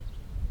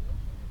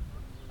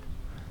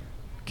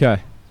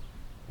Okay.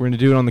 We're going to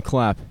do it on the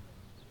clap.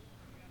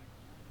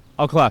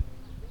 I'll clap.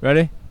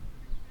 Ready?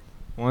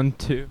 1,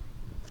 2.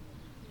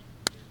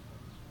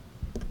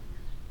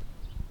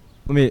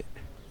 Let me...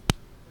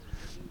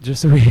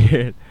 Just so we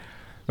hear it.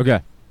 Okay.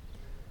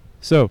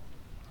 So,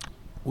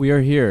 we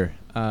are here.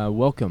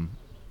 Welcome.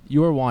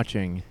 You are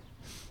watching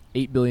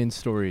 8 Billion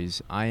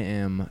Stories. I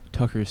am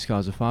Tucker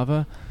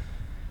Skazafava.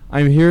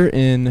 I'm here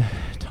in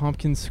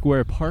Tompkins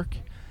Square Park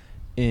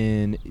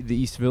in the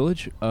East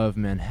Village of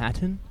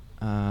Manhattan.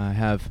 I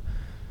have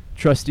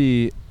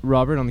trusty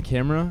Robert on the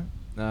camera.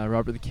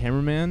 Robert the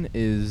cameraman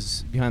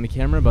is behind the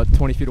camera about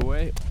 20 feet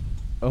away.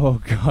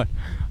 Oh god.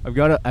 I've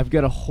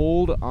got a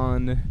hold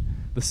on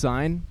the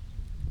sign.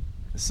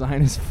 The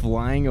sign is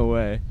flying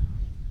away.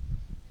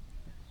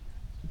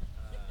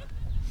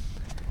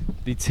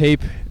 The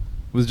tape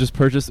was just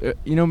purchased.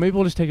 Maybe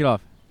we'll just take it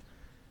off.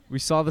 We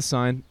saw the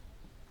sign,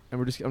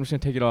 and I'm just gonna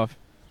take it off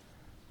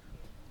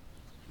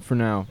for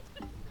now.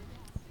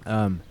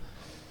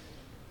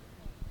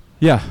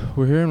 Yeah,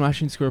 we're here in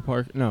Tompkins Square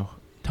Park.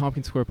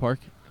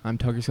 I'm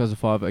Tucker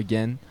Skazafava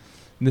again.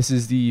 And this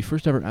is the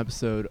first ever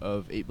episode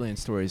of 8 Billion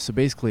Stories. So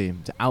basically,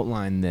 to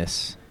outline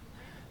this,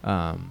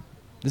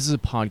 this is a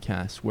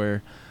podcast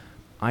where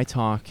I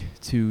talk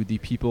to the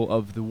people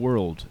of the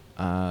world,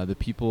 the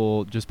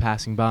people just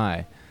passing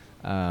by,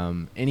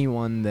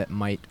 anyone that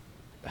might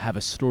have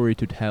a story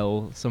to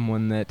tell,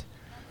 someone that,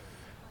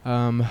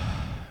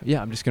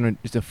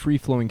 it's a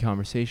free-flowing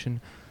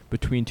conversation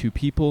between two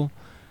people.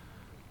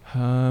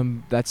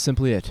 That's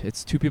simply it.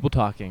 It's two people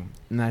talking,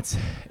 and that's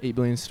 8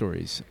 Billion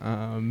Stories.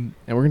 And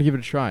we're going to give it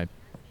a try.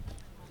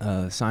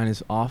 The sign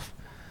is off,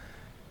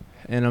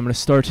 and I'm going to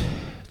start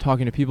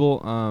talking to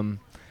people. I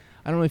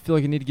don't really feel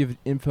like I need to give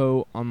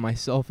info on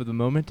myself at the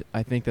moment.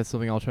 I think that's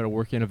something I'll try to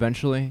work in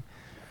eventually.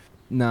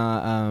 There's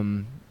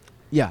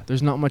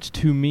not much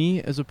to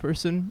me as a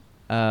person,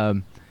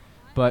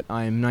 but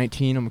I'm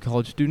 19, I'm a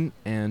college student,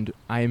 and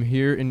I am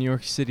here in New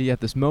York City at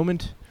this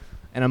moment,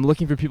 and I'm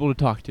looking for people to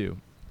talk to.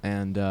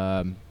 And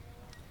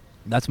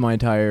that's my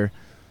entire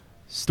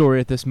story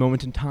at this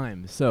moment in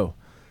time. So,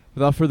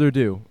 without further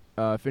ado,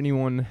 if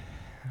anyone,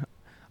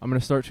 I'm going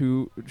to start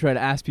to try to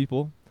ask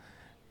people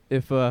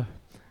if,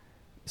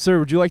 sir,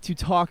 would you like to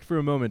talk for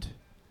a moment?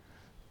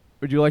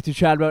 Would you like to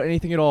chat about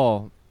anything at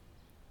all?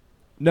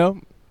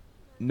 No?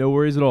 No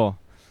worries at all.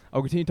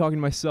 I'll continue talking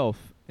to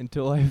myself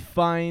until I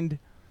find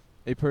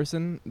a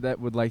person that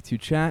would like to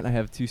chat. I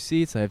have 2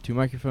 seats, I have 2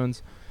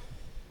 microphones.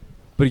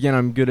 But again,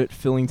 I'm good at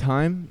filling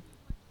time.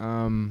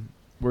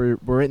 We're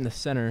right in the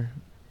center.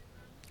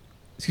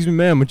 Excuse me,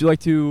 ma'am, would you like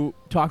to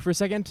talk for a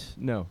second?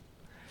 No.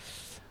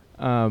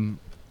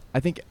 I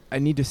think I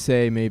need to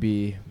say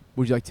maybe,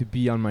 would you like to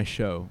be on my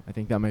show? I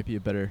think that might be a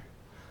better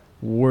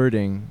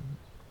wording.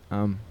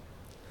 But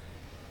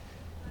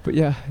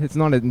yeah, it's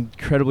not an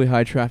incredibly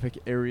high traffic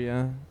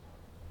area.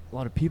 A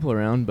lot of people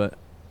around, but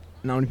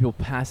not many people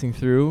passing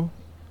through.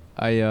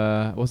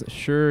 I wasn't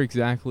sure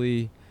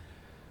exactly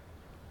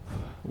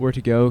where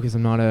to go because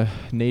I'm not a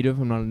native,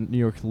 I'm not a New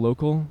York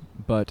local,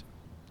 but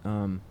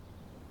it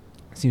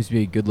seems to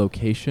be a good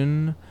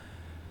location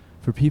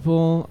for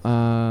people.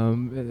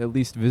 At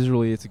least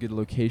visually, it's a good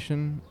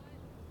location.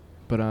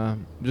 But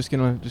I'm just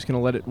gonna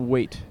let it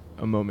wait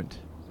a moment.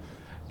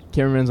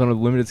 Cameraman's on a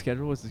limited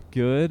schedule, which is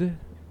good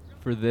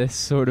for this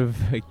sort of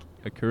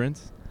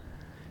occurrence.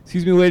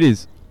 Excuse me,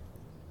 ladies.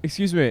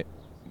 Excuse me.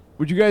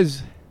 Would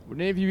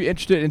any of you be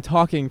interested in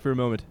talking for a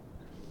moment?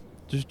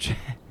 Just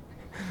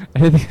I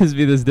didn't think this would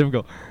be this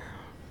difficult.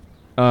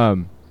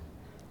 I'll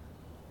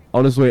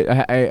just wait.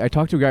 I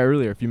talked to a guy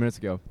earlier, a few minutes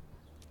ago,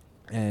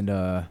 and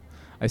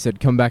I said,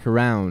 come back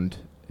around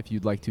if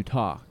you'd like to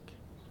talk.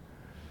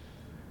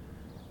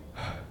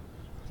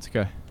 It's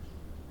okay.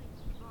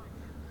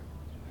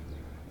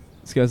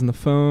 This guy's on the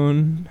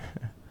phone.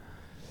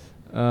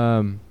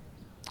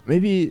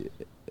 Maybe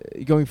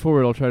going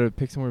forward, I'll try to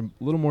pick somewhere a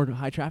little more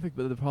high traffic,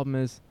 but the problem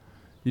is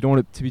you don't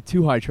want it to be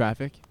too high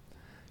traffic,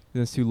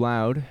 then it's too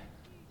loud.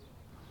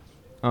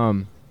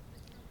 I'll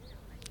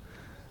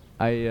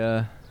try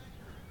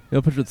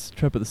to put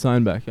the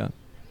sign back up.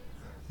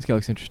 This guy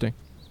looks interesting.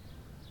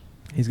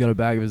 He's got a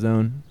bag of his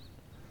own.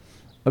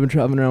 I've been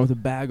traveling around with a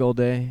bag all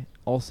day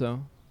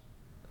also,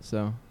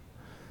 so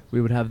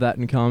we would have that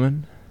in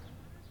common.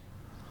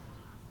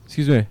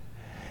 Excuse me.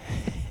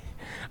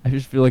 I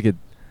just feel like a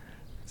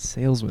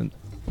salesman.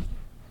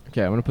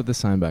 Okay, I'm gonna put this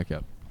sign back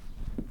up.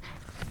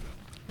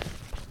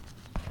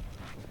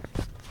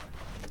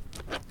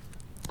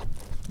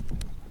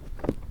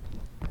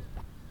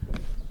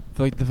 I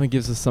feel like it definitely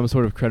gives us some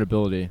sort of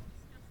credibility,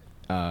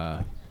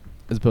 as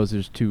opposed to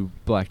just 2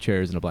 black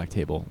chairs and a black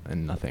table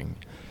and nothing.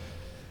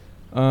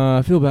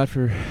 I feel bad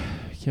for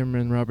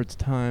cameraman Robert's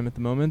time at the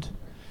moment,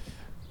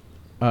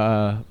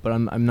 but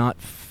I'm not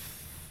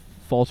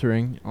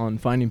faltering on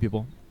finding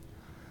people.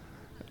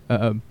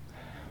 We're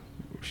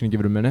just gonna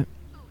give it a minute.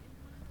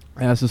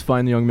 I asked this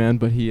fine young man,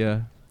 but he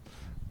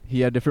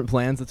had different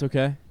plans. That's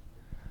okay.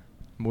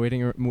 I'm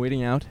waiting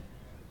out.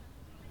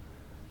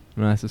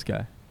 I'm gonna ask this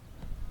guy.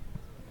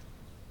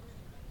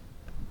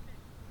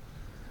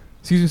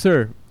 Excuse me,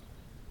 sir.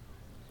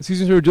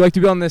 Excuse me, sir. Would you like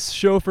to be on this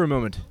show for a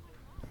moment?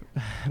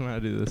 I don't know how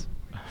to do this.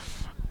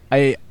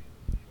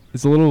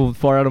 It's a little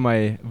far out of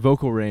my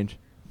vocal range.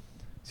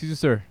 Excuse me,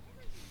 sir.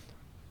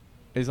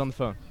 He's on the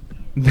phone.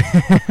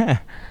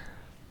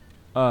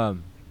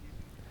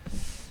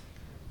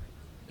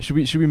 Should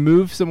we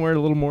move somewhere a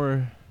little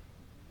more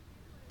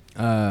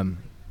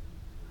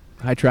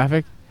high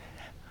traffic?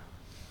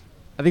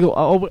 I think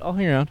I'll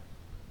hang around.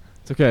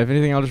 It's okay. If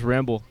anything, I'll just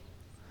ramble.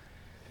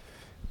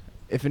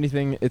 If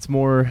anything, it's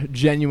more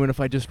genuine if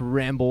I just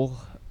ramble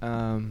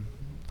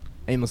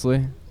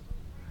aimlessly.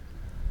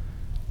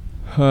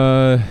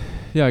 Yeah,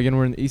 again,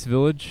 we're in the East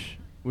Village,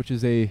 which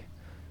is a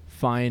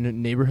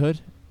fine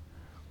neighborhood.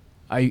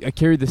 I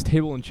carried this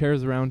table and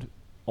chairs around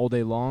all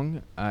day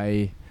long.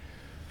 I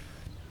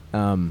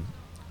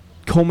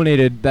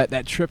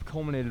that trip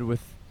culminated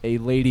with a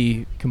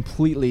lady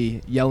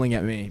completely yelling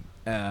at me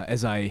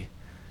as I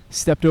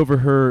stepped over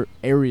her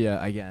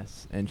area, I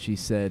guess, and she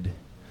said,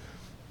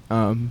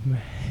 I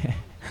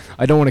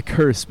don't want to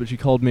curse, but she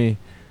called me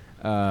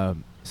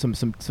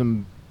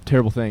some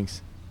terrible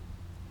things.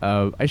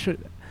 I feel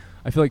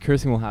like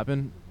cursing will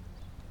happen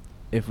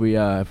if we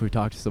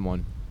talk to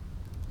someone,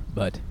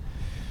 but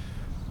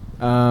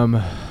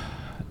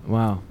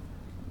wow,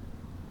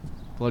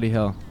 bloody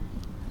hell.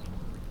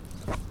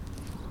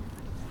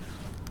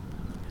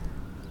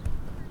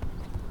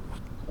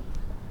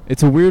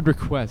 It's a weird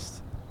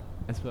request,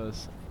 I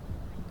suppose,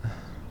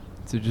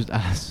 to just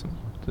ask someone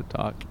to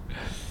talk.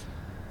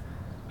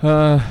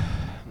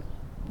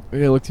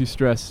 Maybe I look too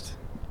stressed.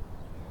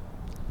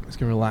 I'm just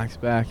gonna relax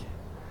back.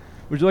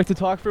 Would you like to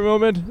talk for a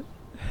moment?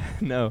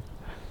 No.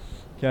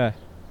 Okay.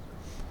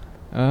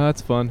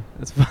 That's fun.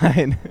 That's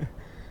fine.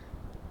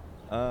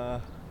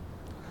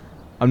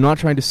 I'm not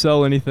trying to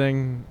sell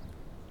anything.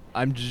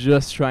 I'm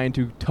just trying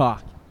to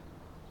talk.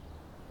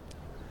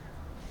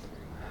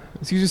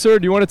 Excuse me, sir,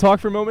 do you want to talk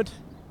for a moment?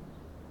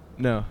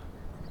 No.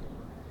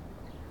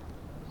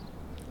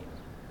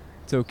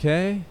 It's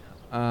okay.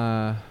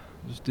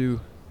 Just do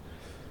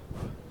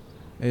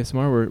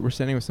ASMR. We're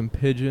standing with some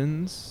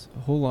pigeons. A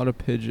whole lot of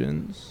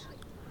pigeons.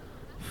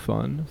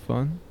 Fun.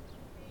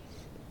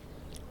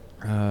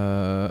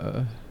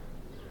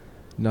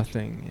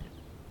 Nothing.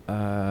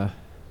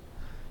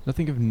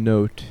 Nothing of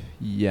note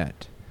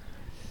yet.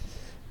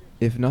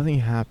 If nothing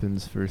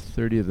happens for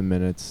 30 of the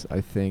minutes,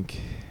 I think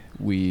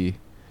we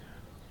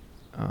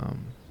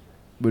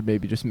would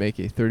maybe just make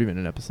a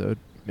 30-minute episode.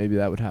 Maybe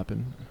that would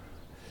happen.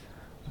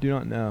 Do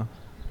not know.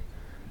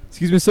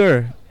 Excuse me,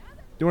 sir. Do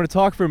you want to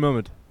talk for a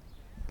moment?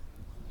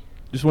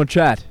 Just want to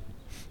chat.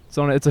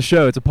 It's a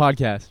show. It's a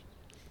podcast.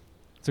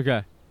 It's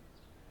okay.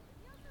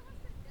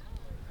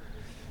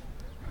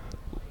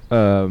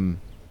 A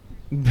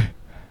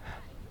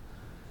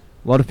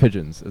lot of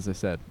pigeons, as I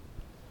said.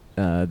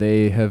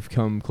 They have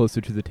come closer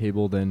to the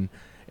table than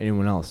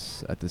anyone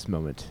else at this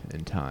moment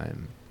in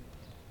time.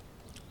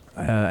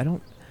 I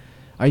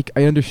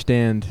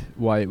understand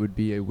why it would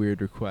be a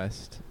weird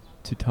request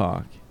to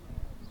talk.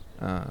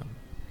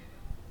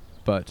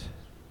 But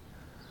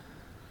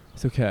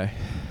it's okay.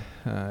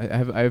 I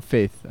have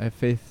faith. I have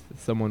faith that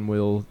someone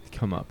will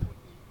come up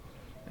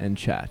and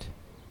chat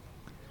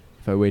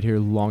if I wait here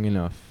long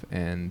enough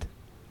and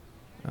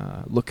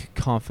look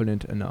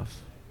confident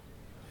enough.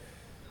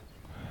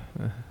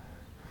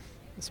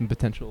 Some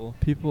potential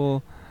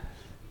people.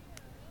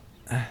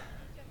 I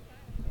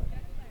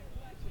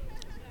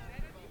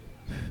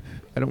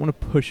don't want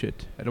to push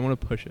it.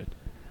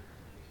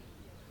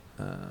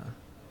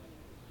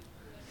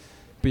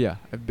 But yeah,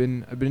 I've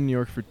been in New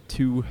York for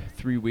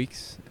 2-3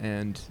 weeks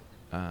and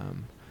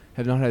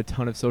have not had a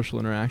ton of social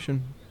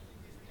interaction,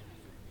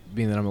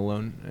 being that I'm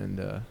alone,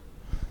 and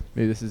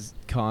maybe this has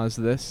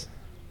caused this.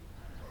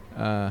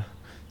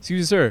 Excuse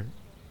me, sir. Do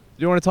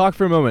you want to talk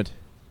for a moment?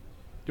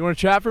 Do you want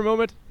to chat for a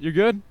moment? You're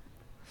good?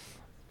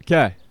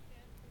 Okay.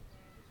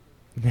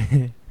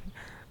 That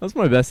was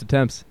my best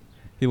attempts.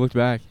 He looked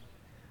back.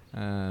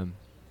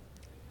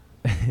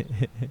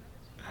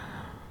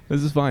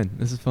 This is fine.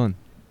 This is fun.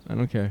 I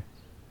don't care.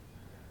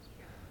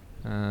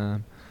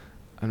 I'm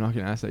not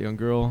going to ask that young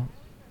girl.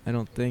 I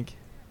don't think.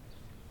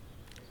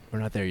 We're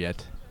not there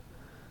yet.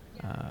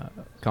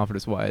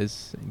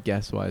 Confidence-wise and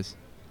guess-wise.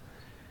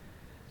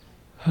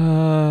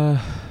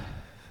 Fuck.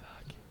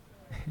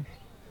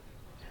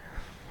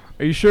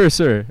 Are you sure,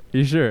 sir? Are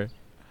you sure?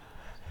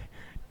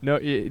 No,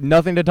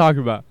 nothing to talk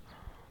about.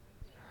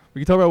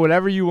 We can talk about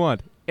whatever you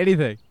want.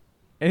 Anything.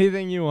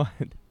 Anything you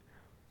want.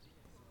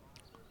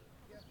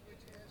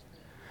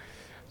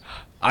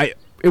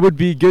 It would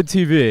be good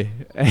TV.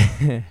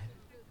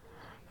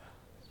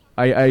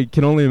 I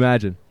can only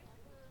imagine.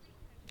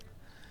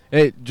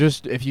 Hey,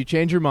 just if you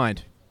change your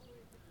mind,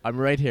 I'm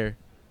right here.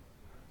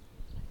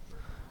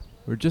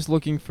 We're just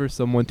looking for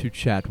someone to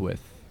chat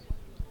with.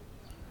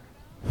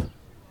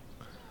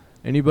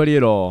 Anybody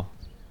at all.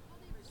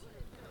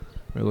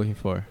 We're looking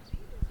for.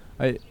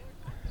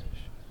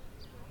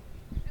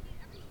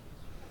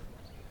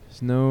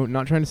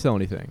 Not trying to sell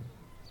anything.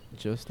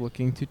 Just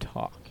looking to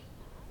talk.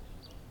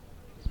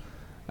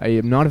 I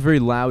am not a very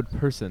loud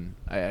person.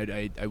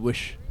 I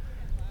wish.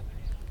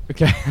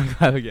 Okay, I'm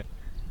glad again.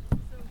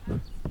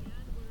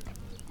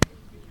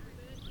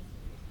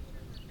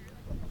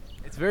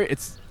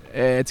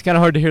 It's kind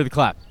of hard to hear the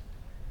clap.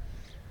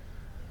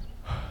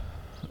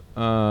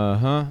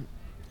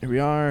 Here we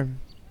are.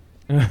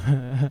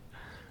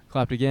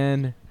 Clapped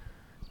again.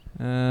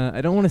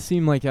 I don't want to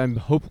seem like I'm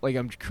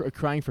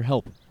crying for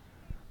help.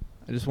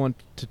 I just want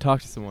to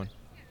talk to someone.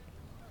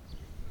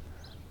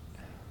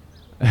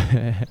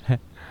 I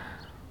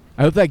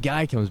hope that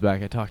guy comes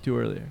back I talked to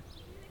earlier.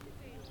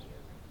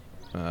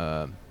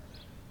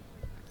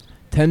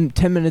 10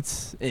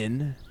 minutes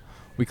in,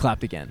 we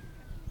clapped again.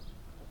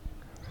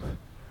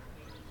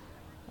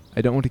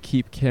 I don't want to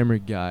keep camera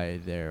guy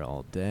there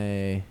all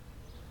day.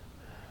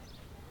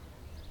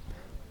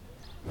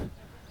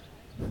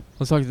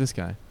 Let's talk to this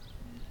guy.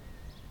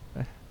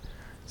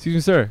 Excuse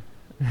me, sir.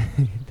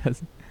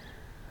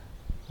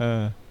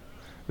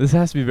 This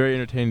has to be very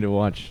entertaining to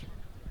watch.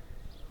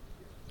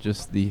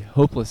 Just the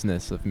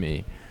hopelessness of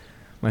me.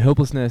 My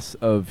hopelessness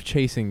of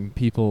chasing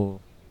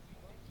people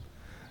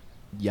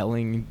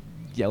yelling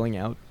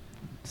out.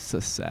 It's so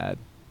sad.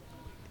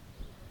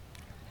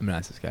 I'm gonna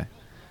ask this guy.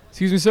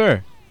 Excuse me,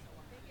 sir.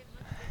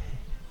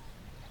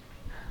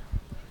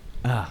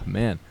 Ah,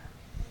 man.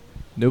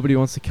 Nobody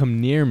wants to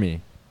come near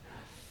me.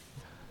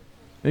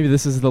 Maybe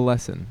this is the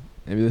lesson.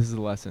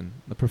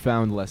 The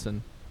profound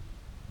lesson.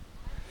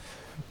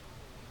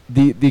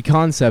 The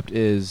concept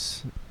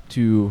is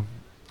to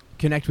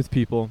connect with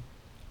people,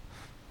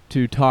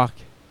 to talk,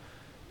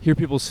 hear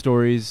people's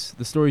stories,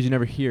 the stories you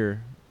never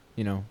hear,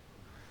 But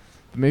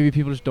maybe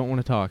people just don't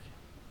want to talk.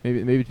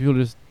 Maybe people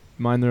just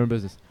mind their own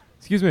business.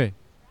 Excuse me.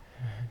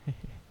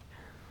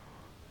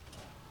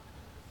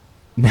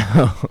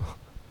 No.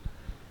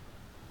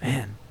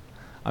 Man,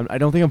 I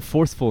don't think I'm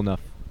forceful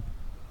enough.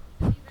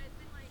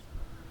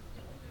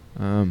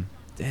 Damn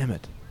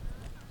it.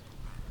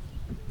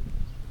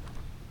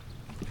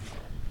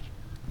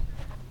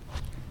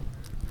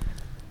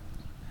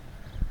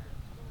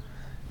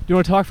 Do you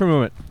want to talk for a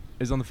moment?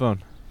 He's on the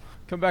phone.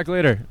 Come back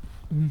later.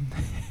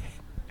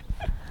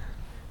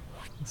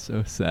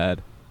 So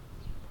sad.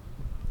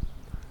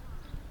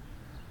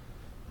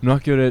 I'm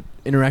not good at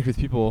interact with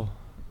people,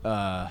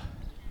 and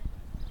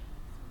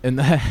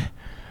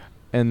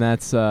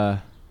that's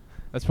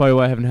probably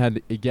why I haven't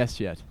had a guest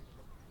yet.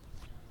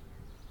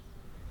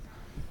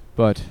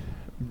 But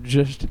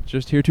just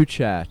here to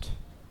chat,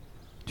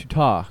 to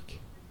talk.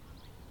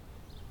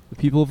 The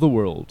people of the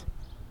world,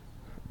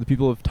 the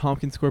people of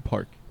Tompkins Square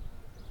Park.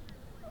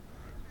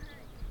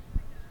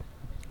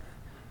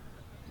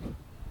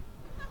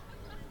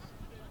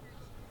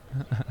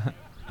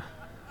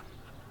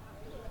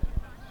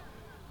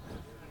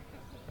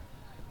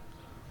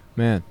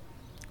 Man.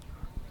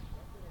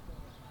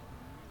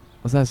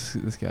 Let's ask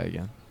this guy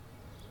again.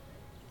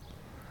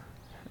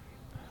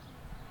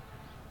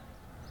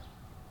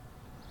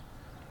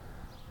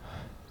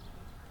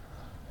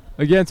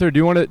 Again, sir, do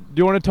you want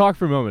to talk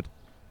for a moment?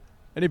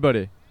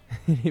 Anybody?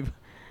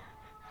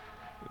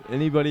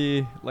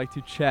 Anybody like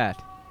to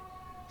chat?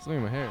 Something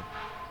in my hair.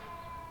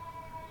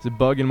 There's a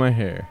bug in my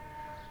hair.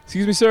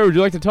 Excuse me, sir, would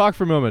you like to talk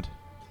for a moment?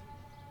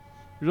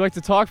 Would you like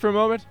to talk for a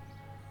moment?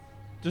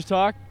 Just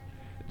talk?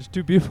 Just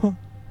two people?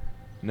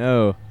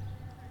 No.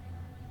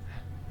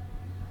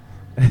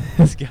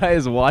 This guy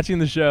is watching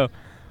the show,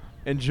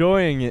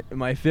 enjoying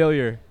my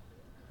failure.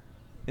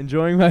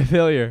 Enjoying my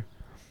failure.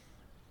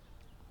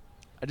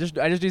 I just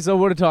need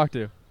someone to talk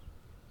to.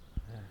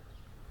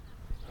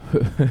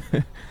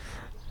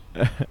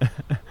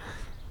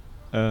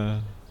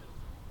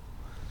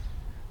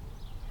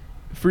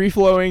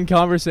 Free-flowing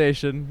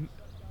conversation.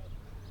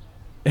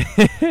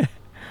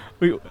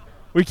 we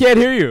can't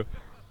hear you.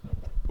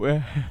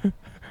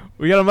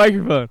 We got a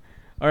microphone.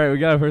 All right, we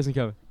got a person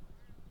coming.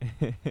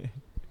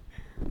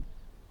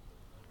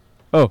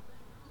 Oh,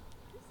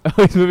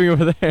 he's moving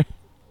over there.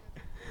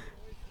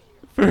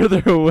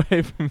 Further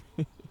away from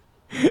me.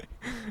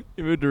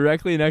 He moved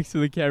directly next to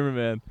the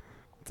cameraman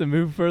to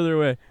move further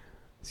away.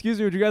 Excuse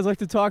me, would you guys like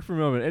to talk for a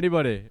moment?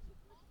 Anybody?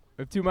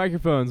 We have two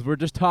microphones. We're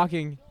just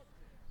talking.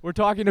 We're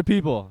talking to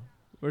people.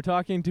 We're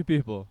talking to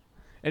people.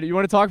 And you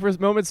want to talk for a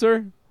moment,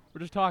 sir? We're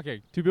just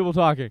talking. Two people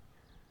talking.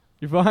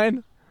 You're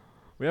fine?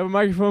 We have a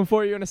microphone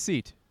for you and a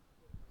seat.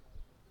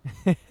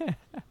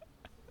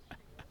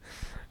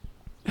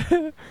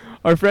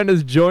 Our friend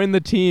has joined the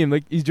team.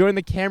 Like, he's joined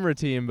the camera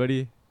team, but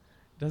he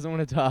doesn't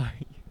want to talk.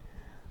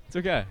 It's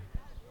okay.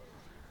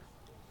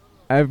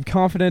 I'm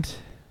confident.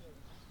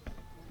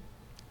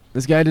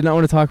 This guy did not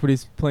want to talk, but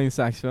he's playing the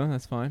saxophone.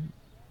 That's fine.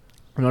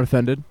 I'm not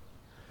offended.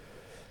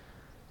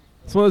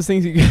 It's one of those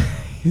things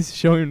he's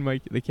showing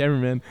the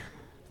cameraman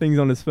things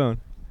on his phone.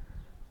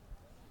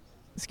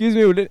 Excuse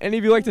me, would any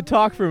of you like to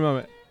talk for a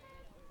moment?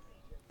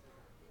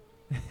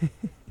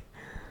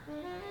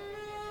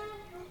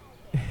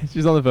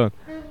 She's on the phone.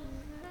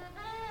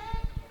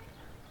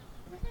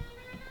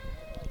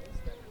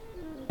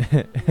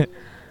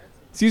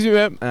 Excuse me,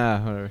 ma'am.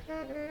 Whatever.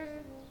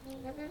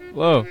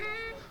 Hello.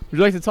 Would you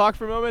like to talk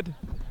for a moment?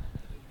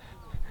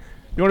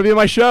 You You want to be on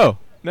my show?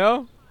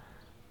 No?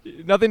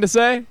 Nothing to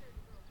say?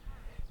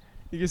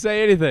 You can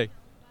say anything.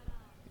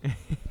 You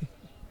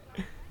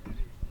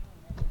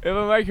have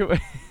a microphone.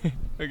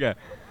 Okay.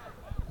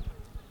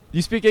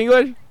 You speak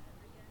English?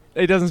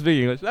 He doesn't speak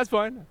English. That's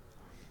fine.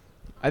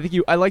 I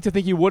like to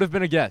think you would have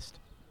been a guest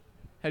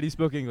had you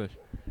spoke English.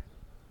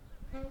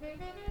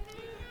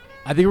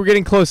 I think we're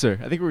getting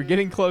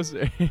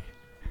closer.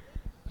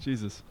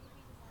 Jesus.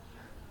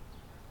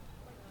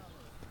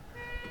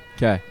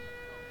 Okay.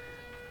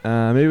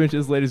 Maybe when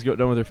this lady's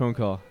done with her phone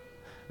call,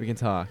 we can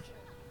talk.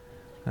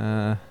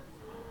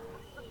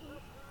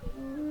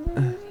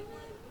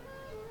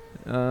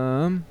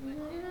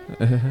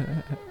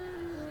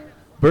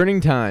 Burning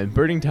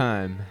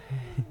time.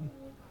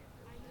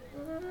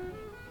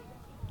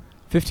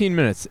 15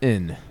 minutes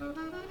in.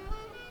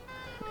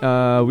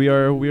 We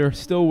are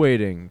still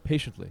waiting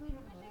patiently.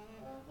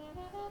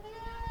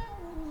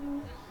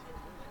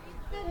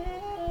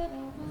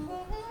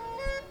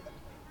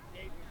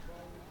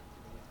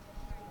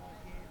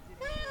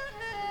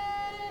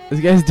 This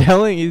guy's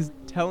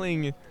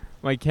telling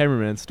my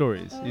cameraman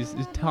stories. He's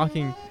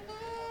talking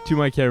to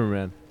my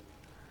cameraman.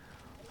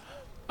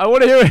 I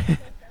want to hear it.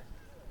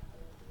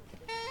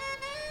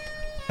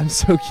 I'm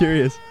so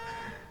curious.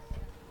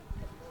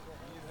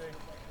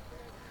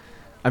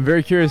 I'm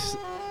very curious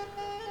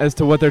as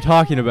to what they're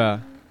talking about.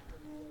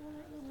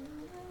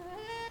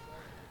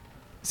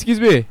 Excuse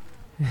me.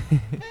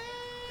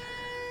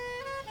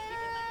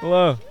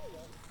 Hello.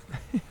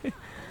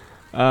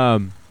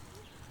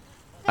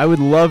 I would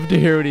love to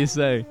hear what he's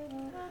saying.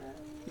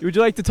 Would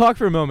you like to talk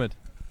for a moment?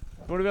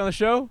 You want to be on the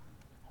show?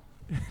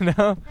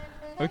 No?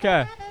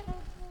 Okay.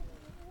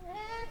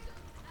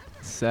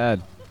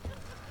 Sad.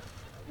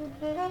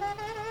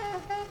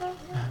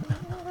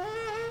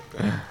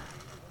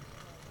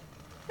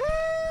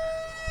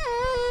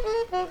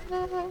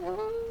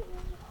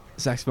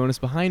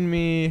 Saxophonist behind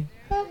me.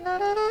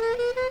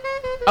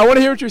 I want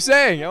to hear what you're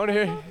saying. I want to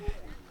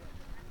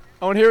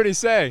hear what he's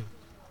saying.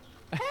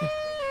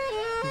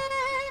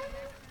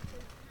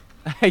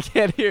 I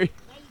can't hear you.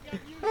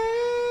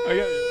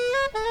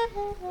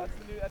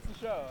 That's the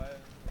show.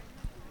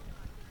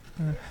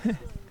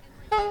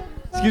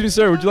 Excuse me,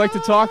 sir. Would you like to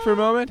talk for a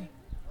moment?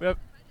 Yep.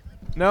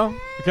 No?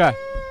 Okay.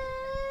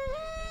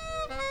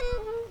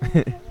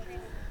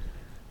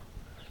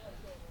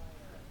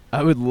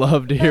 I would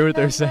love to hear what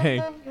they're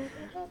saying.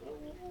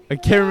 A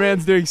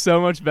cameraman's doing so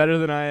much better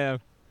than I am.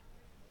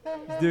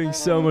 He's doing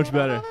so much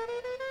better.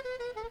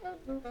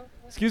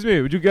 Excuse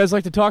me, would you guys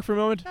like to talk for a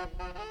moment?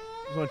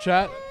 Just want to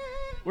chat?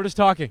 We're just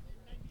talking.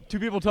 Two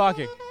people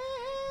talking.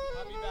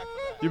 I'll be back for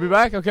that. You'll be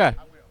back? Okay. I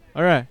will.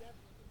 All right.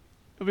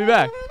 He'll be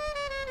back.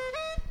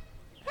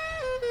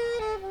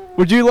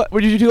 Would you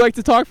like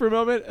to talk for a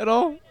moment at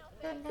all?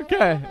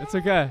 Okay, it's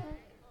okay.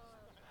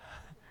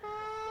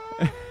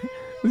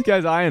 This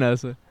guy's eyeing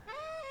us.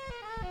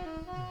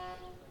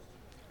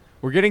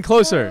 We're getting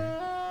closer.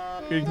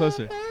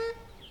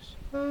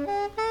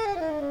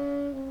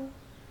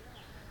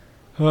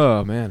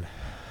 Oh man,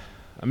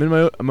 I'm in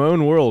my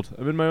own world.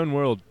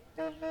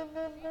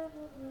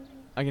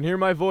 I can hear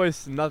my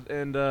voice and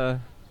nothing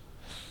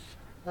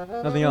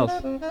else.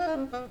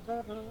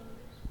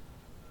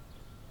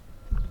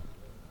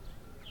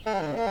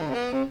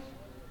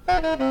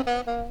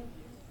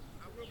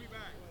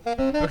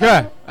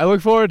 Okay, I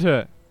look forward to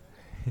it.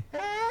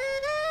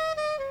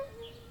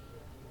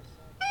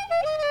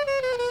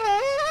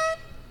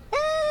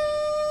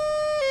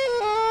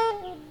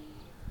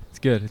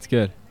 It's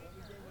good.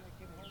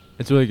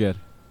 It's really good.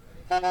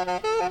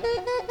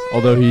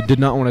 Although he did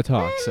not want to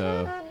talk,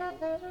 so.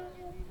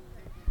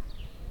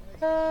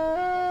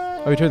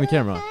 Oh, he turned the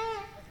camera on.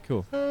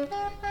 Cool.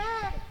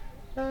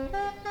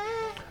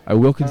 I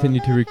will continue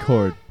to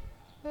record.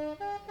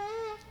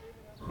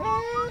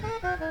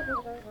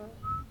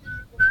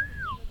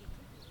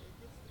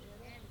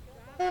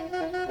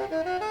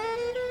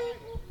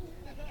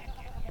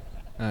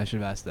 I should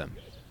have asked them.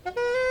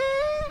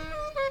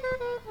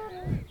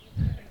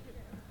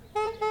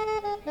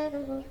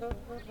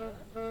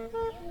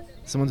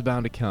 Someone's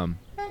bound to come.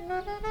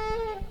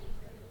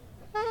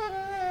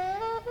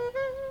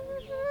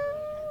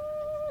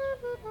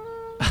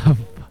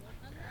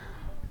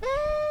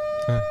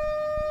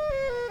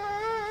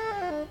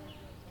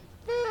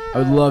 I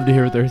would love to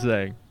hear what they're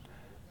saying.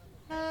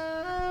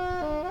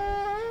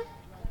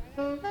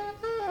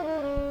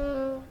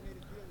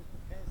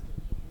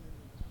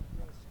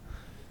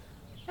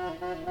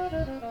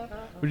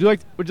 Would you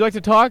like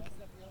to talk?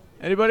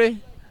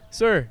 Anybody?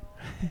 Sir?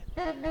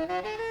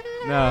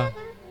 No.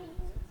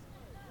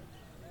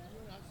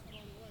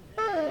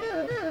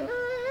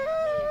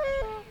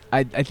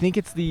 I think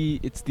it's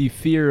the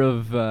fear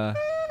of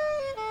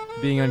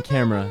being on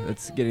camera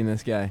that's getting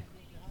this guy.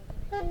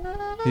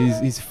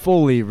 He's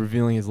fully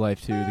revealing his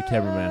life to the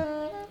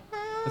cameraman.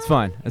 That's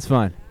fine. I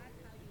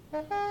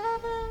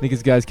think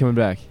his guy's coming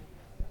back.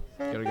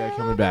 Got a guy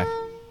coming back.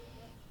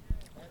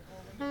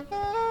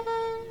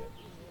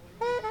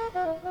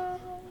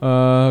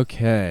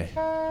 Okay.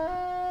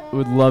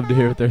 Would love to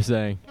hear what they're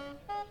saying.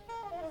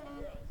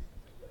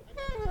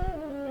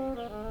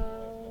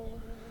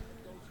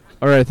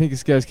 All right, I think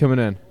this guy's coming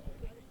in.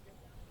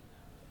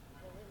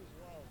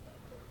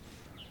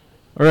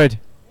 All right.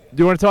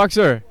 Do you want to talk,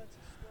 sir?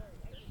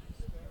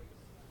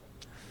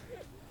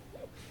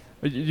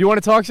 You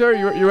want to talk, sir?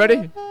 You ready?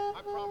 I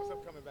promise I'm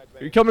coming back.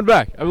 You're coming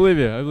back. I believe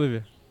you. I believe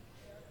you.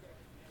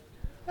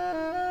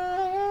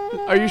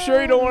 Are you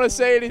sure you don't want to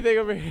say anything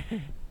over here?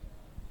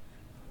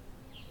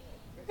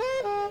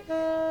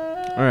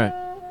 All right.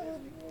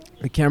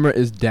 The camera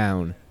is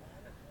down.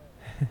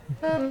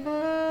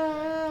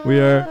 We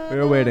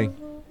are waiting.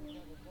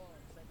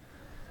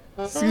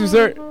 Excuse me,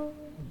 sir.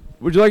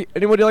 Would you like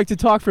anybody like to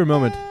talk for a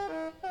moment?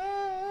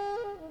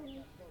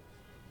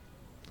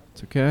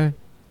 It's okay.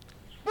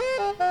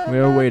 We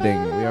are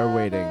waiting. We are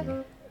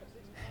waiting.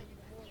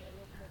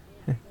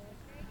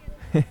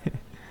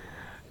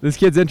 This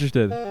kid's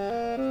interested.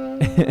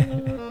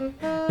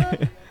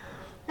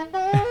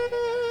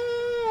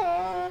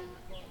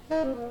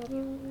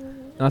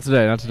 Not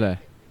today, not today.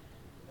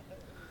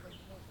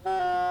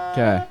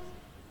 Okay.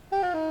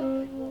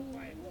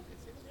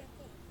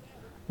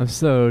 I'm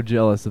so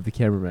jealous of the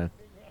cameraman.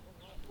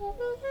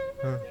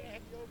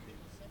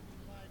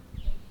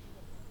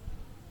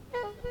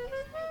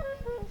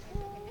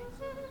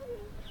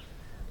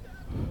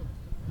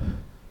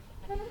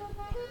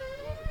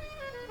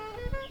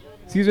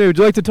 Excuse me, would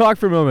you like to talk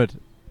for a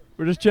moment?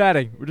 We're just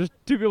chatting. We're just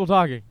two people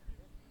talking.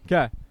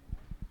 Okay.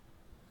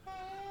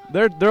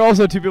 They're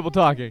also two people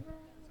talking.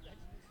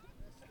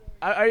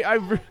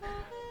 Right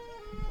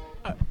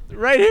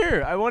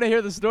here. I want to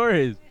hear the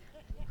stories.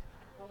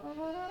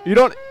 We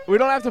don't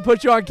have to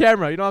put you on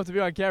camera. You don't have to be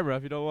on camera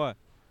if you don't want.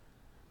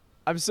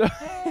 I'm so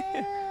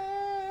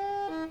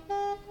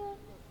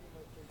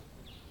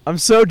I'm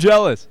so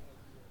jealous.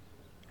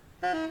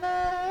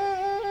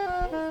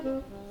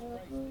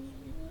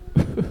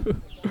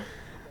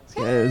 This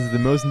guy is the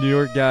most New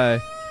York guy.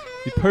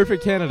 The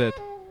perfect candidate.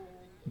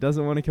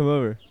 Doesn't want to come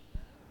over.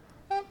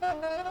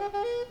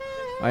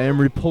 I am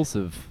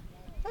repulsive.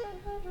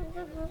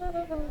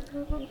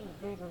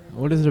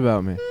 What is it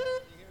about me?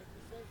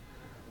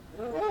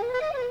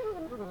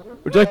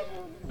 Would you like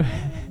do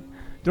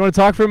you want to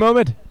talk for a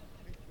moment?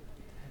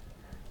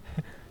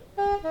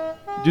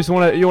 You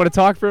want to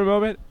talk for a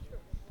moment?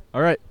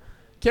 All right.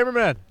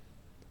 Cameraman.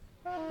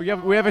 We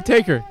have a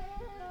taker.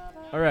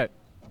 All right.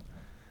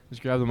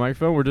 Just grab the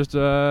microphone. We're just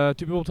two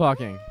people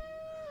talking.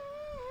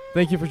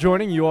 Thank you for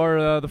joining. You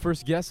are the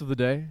first guest of the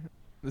day.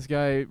 This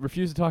guy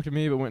refused to talk to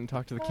me, but went and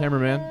talked to the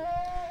cameraman.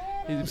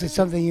 Was it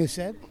something you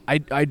said?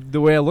 The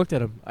way I looked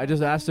at him, I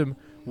just asked him,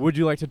 "Would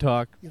you like to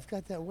talk?" You've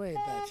got that way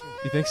about you.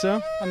 You think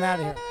so? I'm out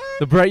of here.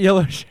 The bright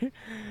yellow shirt.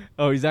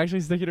 Oh, he's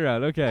actually sticking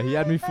around. Okay, he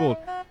had me fooled.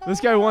 This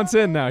guy wants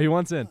in now. He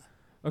wants in.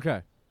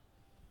 Okay.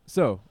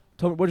 So,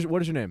 tell me,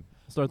 what is your name?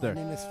 Start there.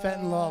 My name is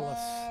Fenton Lawless.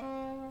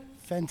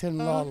 Fenton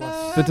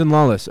Lawless. Fenton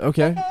Lawless.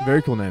 Okay,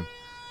 very cool name.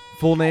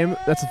 Full name?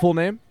 That's the full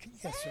name?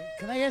 Yes, sir.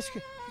 Can I ask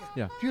you?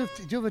 Yeah. Do you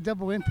have a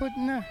double input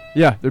in there?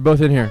 Yeah, they're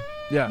both in here.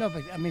 Yeah. No,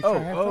 but I mean for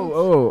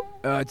headphones.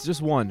 It's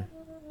just one.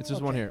 It's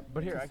just one Okay. here.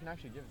 But here, I can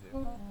actually give it to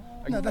you.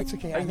 No, that's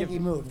okay. I think he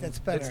moved. That's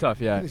better. It's tough,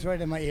 yeah. He was right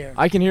in my ear.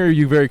 I can hear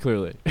you very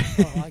clearly.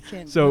 Oh, I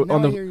can't. So now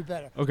on the I hear you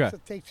better. Okay. So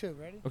take two.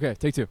 Ready? Okay,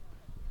 take two.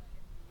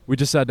 We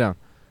just sat down.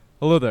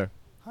 Hello there.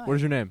 Hi. What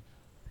is your name?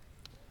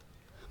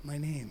 My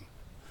name.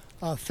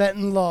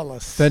 Fenton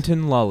Lawless.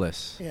 Fenton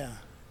Lawless. Yeah.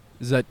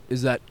 Is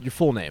that your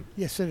full name?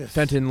 Yes, it is.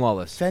 Fenton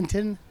Lawless.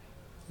 Fenton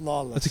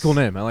Lawless. That's a cool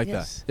name. I like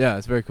Yes. that. Yeah,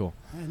 it's very cool.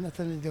 I had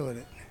nothing to do with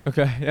it.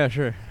 Okay, yeah,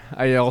 sure.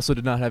 I also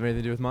did not have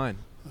anything to do with mine.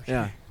 Okay.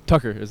 Yeah.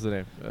 Tucker is the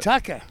name.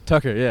 Tucker.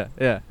 Tucker,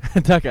 yeah.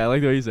 Tucker, I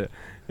like the way you say it.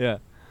 Yeah.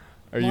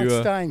 Are Mark you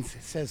Stein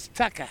says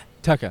Tucker.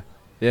 Tucker?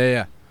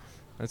 Yeah.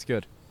 That's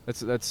good.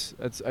 That's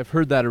I've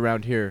heard that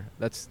around here.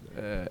 That's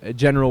a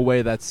general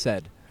way that's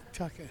said.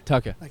 Tucker.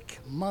 Tucker. Like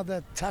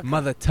Mother Tucker.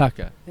 Mother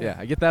Tucker. Yeah,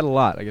 I get that a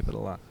lot.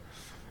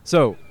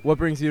 So, what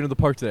brings you into the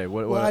park today?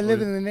 Well, I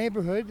live in the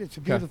neighborhood. It's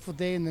a beautiful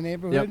day in the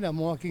neighborhood. Yep. I'm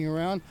walking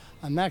around.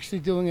 I'm actually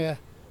doing a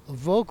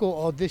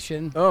vocal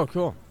audition Oh,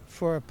 cool.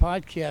 for a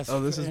podcast.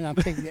 Oh, this is- and I'm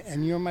taking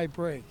and you're my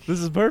break. This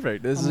is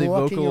perfect. This I'm is a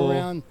walking vocal.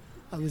 around.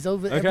 I was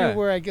over Okay.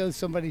 everywhere I go.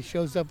 Somebody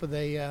shows up with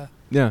a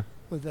Yeah.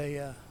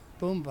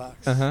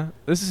 boombox.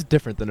 This is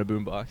different than a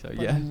boombox. But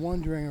Yeah. I'm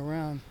wandering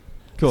around.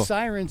 Cool. The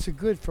sirens are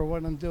good for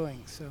what I'm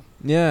doing. So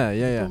Yeah.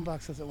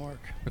 boombox doesn't work.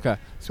 Okay.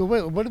 So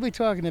wait, what are we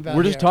talking about?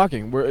 We're just here?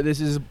 talking. This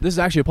is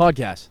actually a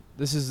podcast.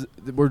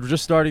 We're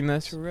just starting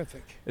this.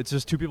 Terrific. It's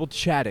just two people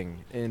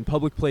chatting in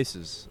public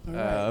places. All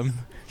right.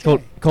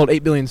 Called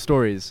 8 Billion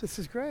Stories. This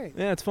is great.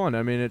 Yeah, it's fun.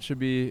 I mean, it's a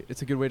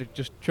good way to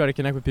just try to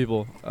connect with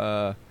people.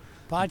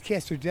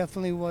 Podcasts are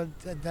definitely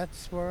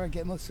that's where I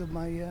get most of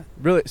my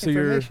Really? So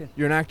information.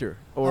 you're an actor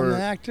or I'm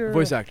an actor,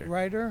 voice actor?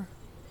 writer,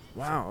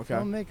 Wow. Okay.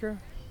 filmmaker,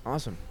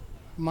 Awesome.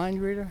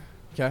 mind reader.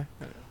 Okay.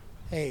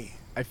 Hey,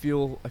 I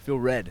feel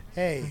red.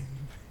 hey,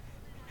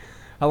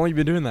 How long you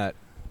been doing that?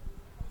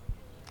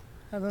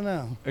 I don't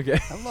know. Okay.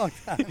 A long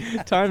time.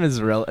 Time is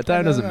Time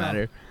don't doesn't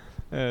know.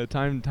 matter.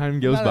 Time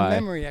goes I'm not by. a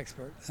memory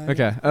expert.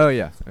 Okay. Oh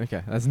yeah.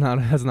 Okay. That's not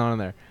on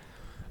there.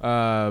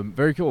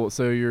 Very cool.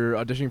 So you're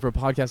auditioning for a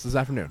podcast this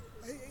afternoon.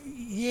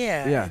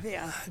 Yeah.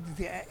 Yeah.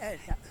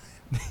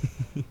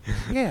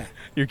 Yeah.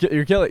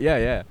 You're killing.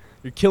 Yeah.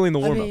 You're killing the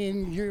warm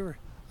up.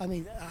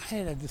 I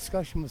had a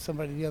discussion with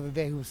somebody the other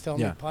day who was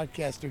telling Yeah. me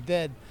podcasts are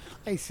dead.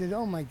 I said,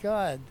 oh my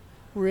God,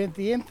 we're at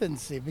the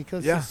infancy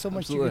because Yeah, there's so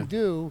much absolutely. you can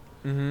do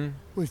Mm-hmm.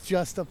 with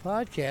just a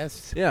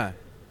podcast. Yeah.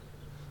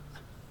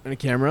 And a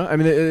camera. I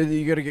mean,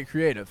 you got to get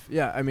creative.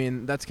 Yeah. I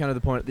mean, that's kind of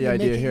the point. The You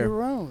idea make it here.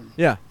 your own.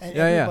 Yeah. And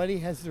Yeah. everybody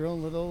has their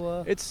own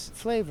little It's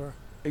flavor.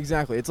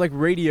 exactly. It's like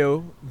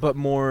radio, but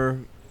more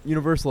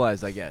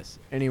universalized, I guess.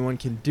 Anyone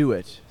can do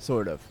it,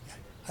 sort of.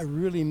 I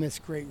really miss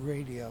great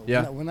radio.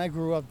 Yeah. When I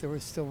grew up, there were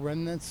still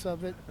remnants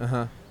of it. Uh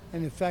huh.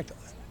 And in fact,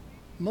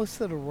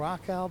 most of the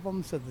rock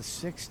albums of the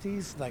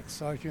 60s, like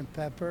Sgt.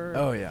 Pepper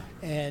Oh yeah.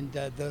 and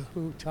The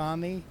Who,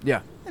 Tommy,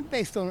 Yeah. and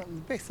based on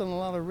a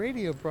lot of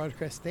radio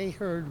broadcasts they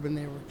heard when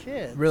they were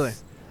kids. Really?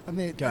 I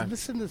mean, Okay.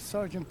 listen to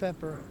Sgt.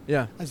 Pepper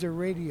Yeah. as a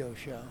radio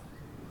show.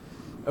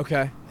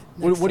 Okay.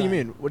 Next What do you time.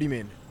 mean? What do you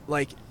mean?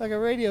 Like, Like a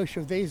radio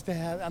show, they used to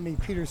have,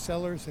 Peter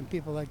Sellers and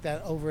people like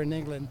that over in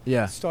England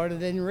Yeah.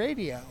 started in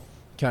radio.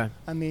 okay.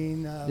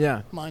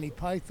 Yeah. Monty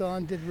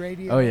Python did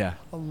radio. Oh yeah.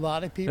 A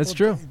lot of people That's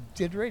true.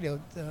 Did radio.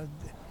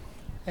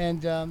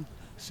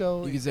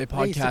 So You could say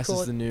they used to podcast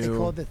call is the They new-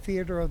 call it the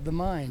theater of the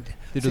mind. Theater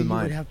So of the you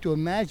mind. would have to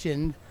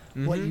imagine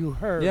what Mhm. you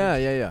heard.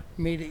 Yeah.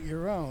 Made it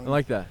your own. I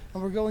like that.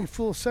 And we're going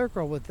full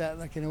circle with that,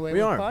 like in a way We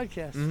with are.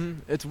 podcasts. Mm-hmm.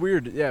 It's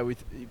weird. Yeah.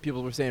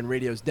 People were saying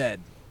radio's dead,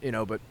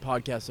 but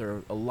podcasts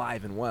are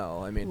alive and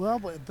well. I mean, Well,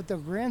 but their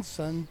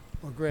grandson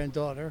or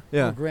granddaughter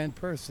Yeah. or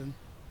grandperson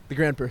the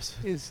grand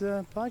person. is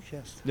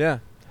podcast. Yeah.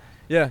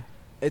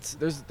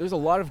 There's a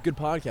lot of good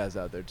podcasts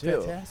out there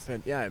too.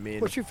 Fantastic. Yeah. I mean,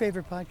 What's your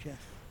favorite podcast?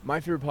 my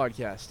favorite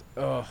podcast.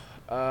 Ah,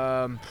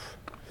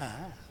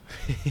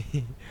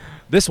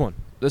 This one.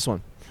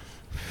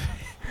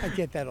 I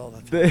get that all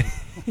the time.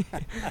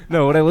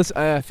 No, what I listen.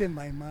 It's in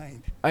my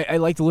mind. I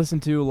like to listen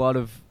to a lot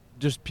of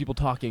just people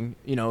talking.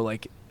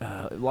 Like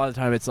a lot of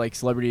the time it's like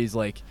celebrities.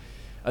 Like,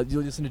 do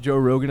you listen to Joe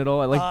Rogan at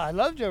all? I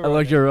love Joe I Rogan.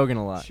 like Joe Rogan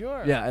a lot.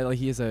 Sure. Yeah,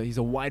 he's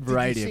a wide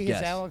variety Did you of see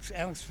guests. his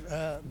Alex,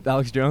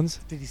 Alex Jones,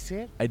 did you see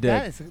it? I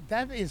did.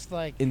 That is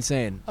like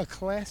insane. a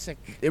classic.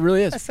 It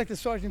really is. That's like the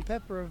Sgt.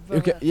 Pepper of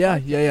Okay, yeah.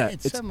 podcasts.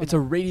 It's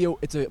seminal.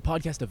 it's a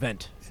podcast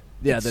event.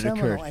 Yeah, It's that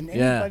seminal, occurred. and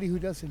Yeah. anybody who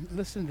doesn't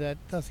listen to that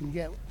doesn't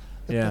get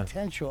the Yeah.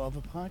 potential of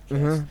a podcast.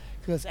 Mhm.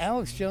 Because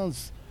Alex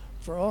Jones,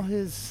 for all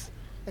his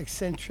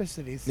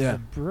eccentricities, Yeah. is a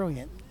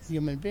brilliant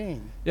human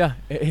being. Yeah,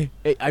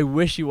 I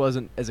wish he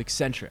wasn't as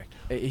eccentric.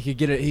 He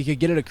could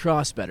get it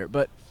across better,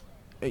 but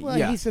Well,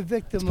 yeah, he's a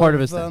victim. it's part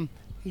of his thing.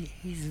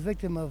 He's a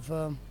victim of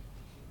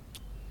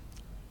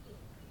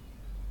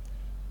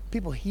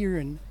people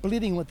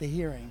believing what they're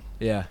hearing.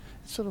 Yeah,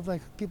 It's sort of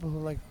like people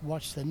who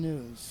watch the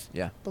news.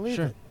 yeah, Believe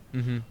sure. it.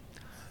 Mm-hmm.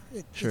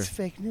 Sure. It's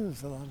fake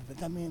news, a lot of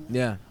it. I mean,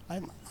 Yeah,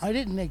 I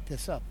didn't make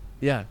this up.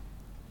 yeah,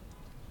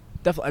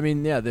 definitely. I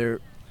mean, yeah,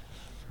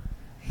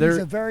 He's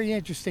a very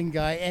interesting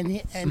guy, and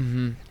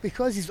Mhm.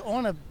 because he's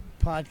on a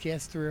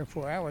podcast 3 or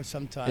 4 hours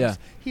sometimes, Yeah.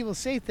 he will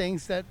say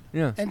things that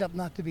Yeah. end up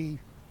not to be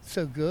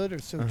so good or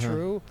so Uh-huh.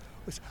 true.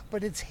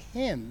 But it's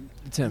him.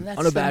 It's him. And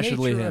that's Unabashedly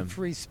the nature him. of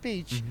free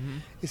speech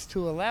Mhm. is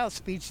to allow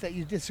speech that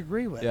you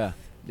disagree with. Yeah,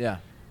 yeah,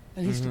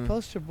 And he's Mhm. the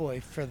poster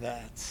boy for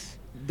that.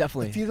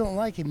 definitely. If you don't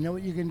like him, you know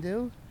what you can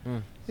do?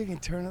 Mm. You can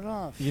turn it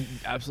off. You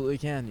absolutely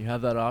can. You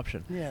have that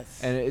option. Yes.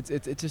 And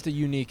it's just a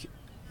unique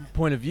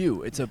point of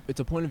view. It's a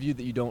point of view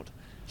that you don't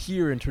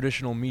hear in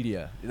traditional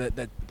media.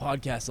 That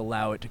podcasts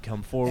allow it to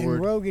come forward.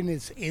 And Rogan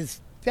is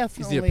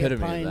definitely a epitome of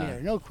pioneer.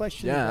 that. No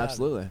question Yeah, about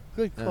absolutely. it.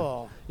 Good Yeah.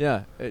 call.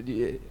 Yeah,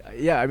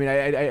 yeah. I mean,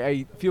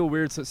 I feel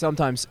weird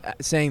sometimes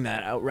saying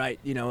that outright.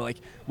 Like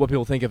what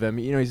people think of him.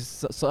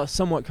 He's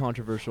somewhat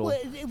controversial Well,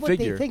 what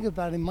figure. they think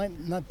about him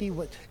might not be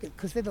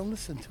because they don't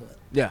listen to it.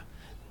 Yeah,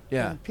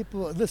 yeah,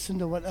 People listen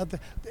to what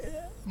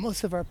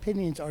most of our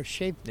opinions are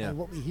shaped Yeah. by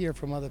what we hear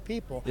from other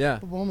people. Yeah.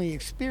 But when we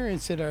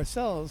experience it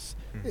ourselves,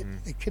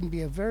 Mhm. it can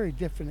be a very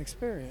different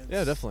experience.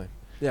 yeah, definitely.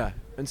 Yeah,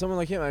 and someone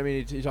like him, I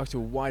mean, he talks to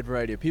a wide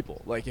variety of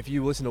people. Like if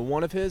you listen to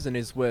one of his and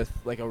is with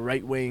like a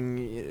right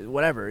wing,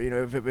 whatever,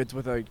 if it's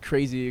with a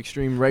crazy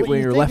extreme right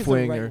wing or left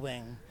wing right or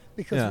wing,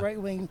 because Yeah.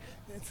 right wing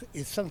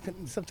is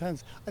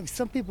sometimes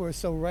some people are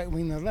so right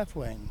wing they're left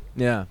wing.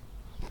 yeah.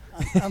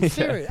 I'm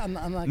serious. I'm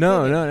not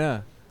No, kidding.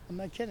 no. I'm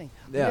not kidding.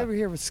 Yeah. You ever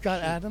hear with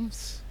Scott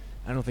Adams?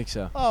 I don't think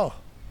so. Oh,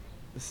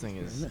 This thing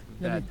is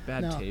let me-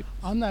 bad no, tape.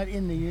 I'm not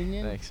in the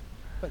union, Thanks.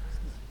 but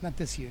not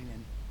this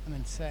union. I'm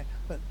in SAG,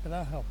 but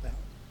I'll help out.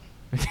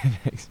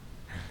 Thanks.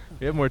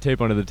 We have more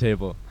tape under the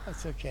table.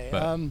 That's okay.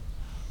 But-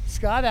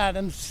 Scott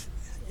Adams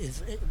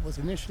was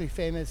initially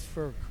famous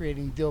for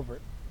creating Dilbert.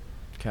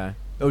 Okay.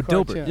 Oh,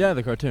 cartoon. Dilbert. Yeah,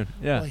 the cartoon.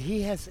 Yeah. Well,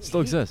 he has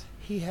Still exists.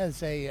 He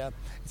has a.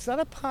 It's not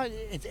a pod.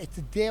 It's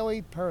a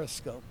daily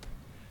Periscope,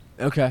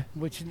 Okay.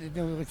 which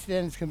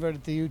then is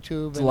converted to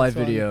YouTube. It's a and live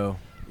on- video.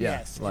 Yeah.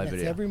 Yes, live and it's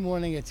video. every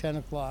morning at 10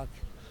 o'clock.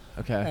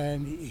 Okay.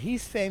 And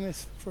he's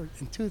famous for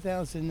in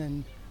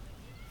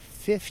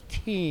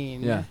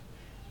 2015. Yeah.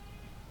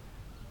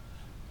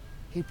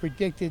 He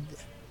predicted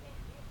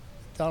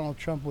Donald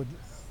Trump would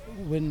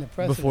win the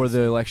presidency. Before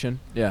the election?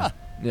 Yeah.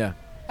 Yeah.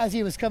 As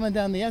he was coming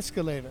down the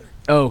escalator.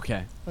 Oh,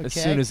 okay. Okay? As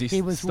soon as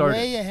he was started.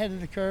 way ahead of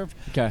the curve.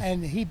 Okay.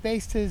 And he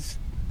based his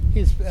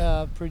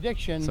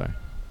prediction Sorry.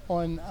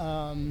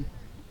 on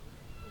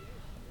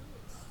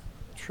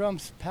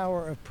Trump's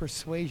power of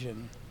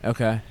persuasion.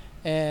 Okay.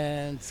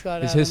 And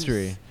Scott His Adams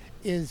history.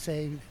 is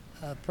a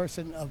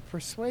person of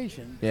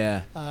persuasion.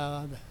 Yeah.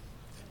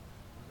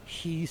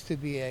 He used to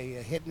be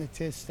a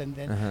hypnotist, and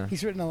then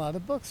he's written a lot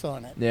of books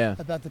on it. Yeah.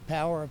 About the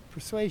power of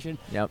persuasion.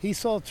 Yep. He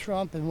saw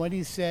Trump and what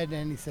he said,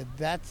 and he said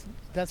that's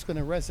going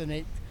to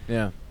resonate.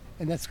 Yeah.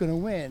 And that's going to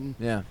win.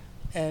 Yeah.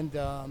 And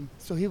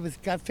so he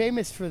got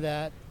famous for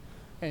that,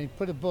 and he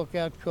put a book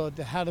out called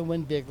How to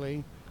Win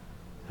Bigly.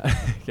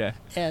 Okay.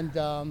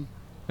 And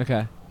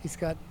Okay. he's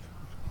got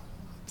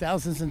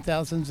thousands and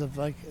thousands of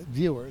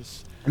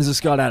viewers. This is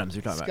Scott Adams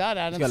you're talking about. Scott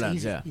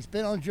Adams. Yeah. He's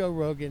been on Joe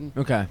Rogan.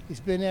 Okay. He's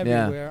been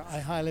everywhere. I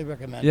highly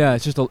recommend. Yeah,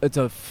 it's just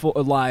a full,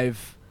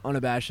 live,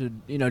 unabashed,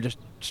 just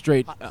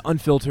straight,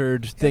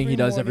 unfiltered thing he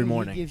does every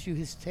morning. He gives you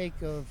his take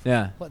of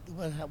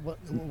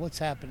what's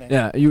happening.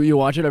 Yeah, you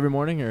watch it every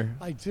morning, or?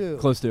 I do.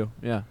 Close to,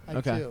 yeah. I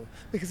do,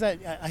 because I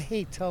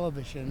hate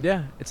television.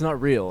 Yeah, it's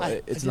not real.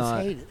 I It's just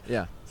not. hate it.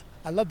 Yeah.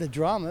 I love the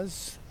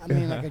dramas. I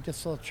mean, I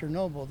just saw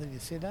Chernobyl. Did you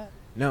see that?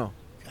 No.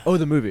 Oh,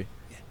 the movie.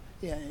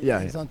 Yeah,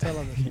 it was on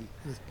television.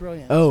 It was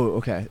brilliant. Oh,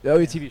 okay. Oh,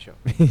 a TV show.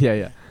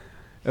 Yeah.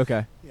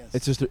 Okay.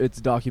 Yes. It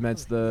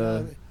documents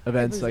the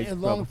events, it was a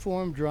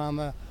long-form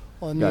drama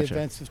on the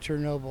events of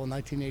Chernobyl in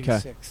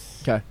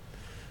 1986. Okay.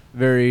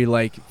 Very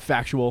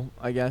factual,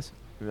 I guess.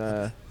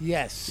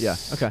 Yes. Yeah.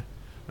 Okay.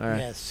 All right.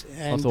 Yes, I'll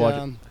have and to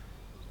watch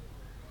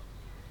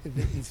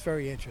it's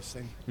very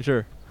interesting.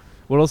 Sure.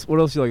 What else do you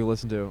like to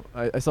listen to?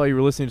 I saw you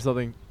were listening to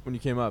something when you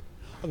came up.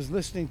 I was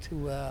listening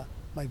to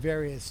my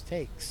various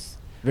takes.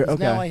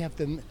 Okay. Now I have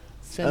to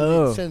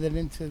send it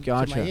into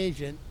to my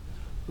agent,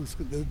 who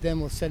then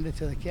will send it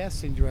to the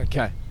casting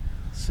director. Okay.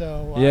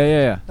 So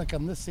yeah.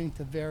 I'm listening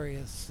to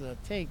various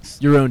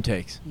takes. Your own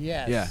takes.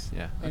 Yes.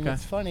 Yeah. And Okay.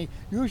 it's funny.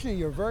 Usually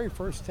your very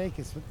first take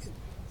is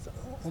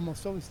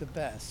almost always the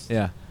best.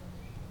 Yeah.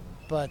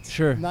 But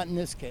Sure. not in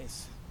this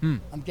case.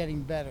 I'm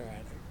getting better at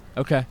it.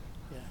 Okay.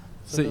 Yeah.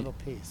 It's So a little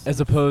piece. As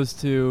opposed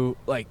to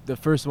the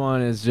first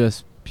one is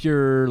just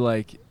pure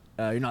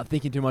you're not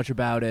thinking too much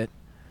about it.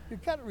 Your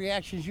gut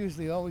reaction is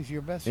usually always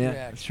your best Yeah,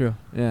 reaction. it's true.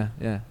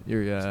 Yeah.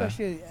 You're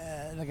Especially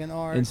like an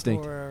art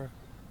instinct. or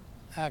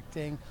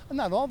acting.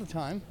 Not all the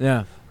time.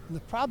 Yeah.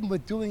 The problem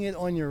with doing it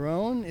on your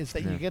own is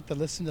that you get to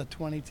listen to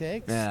 20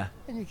 takes. Yeah.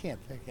 And you can't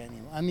pick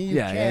anyone. I mean, you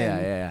Yeah.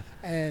 can. Yeah.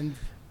 And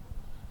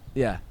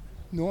Yeah.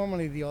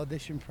 normally the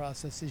audition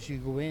process is you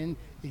go in,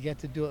 you get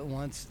to do it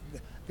once,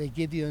 they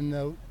give you a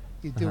note,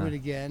 you do it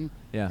again,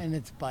 and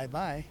it's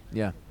bye-bye.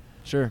 Yeah.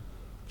 Sure.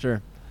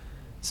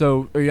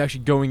 So, are you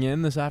actually going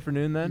in this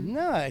afternoon then?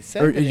 No, I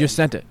sent it. Or you just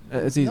in. sent it?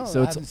 No,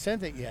 so I it's haven't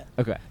sent it yet.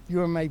 okay. You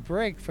were my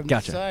break from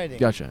Gotcha. deciding.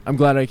 Gotcha. I'm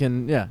glad I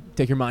can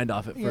take your mind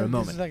off it for a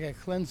moment. This is like a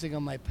cleansing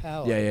of my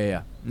palate.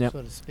 Yeah. Yep.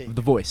 So to speak. Of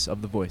the voice.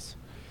 Of the voice,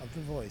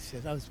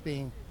 yes. I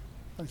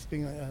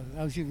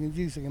was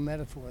using a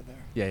metaphor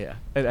there. Yeah.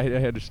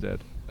 I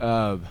understand.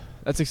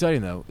 That's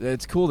exciting though.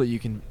 It's cool that you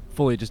can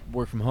fully just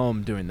work from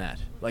home doing that.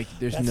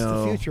 There's That's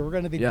no. the future. We're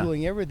going to be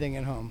doing everything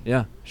at home.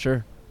 Yeah.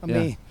 Sure. I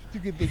mean, you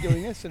could be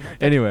doing this at home.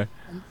 Anyway.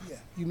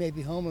 You may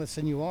be homeless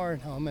and you are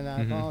at home, and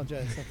I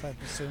apologize if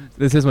I've assumed.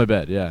 This is my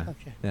bed. Yeah.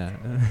 Okay. Yeah.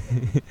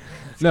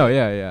 No.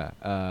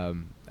 Yeah.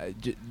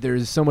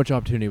 There's so much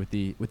opportunity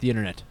with the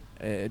internet.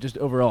 Just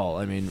overall,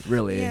 I mean,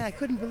 really. Yeah, I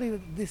couldn't believe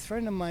it. This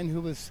friend of mine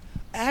who was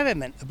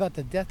adamant about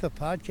the death of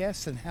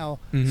podcasts and how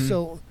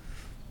so.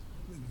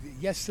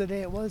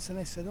 Yesterday it was, and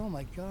I said, "Oh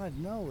my God,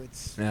 no!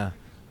 It's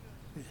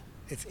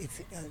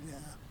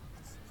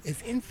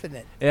it's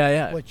infinite.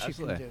 Yeah. What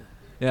absolutely. you can do.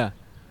 Yeah.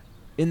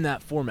 In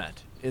that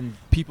format, in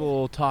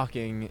people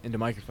talking into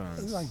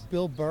microphones. Like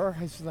Bill Burr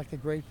has a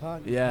great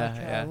podcast.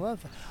 Yeah. I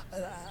love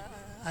it.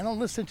 I don't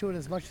listen to it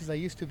as much as I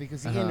used to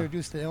because he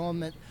introduced an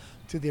element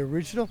to the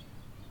original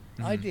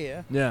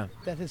idea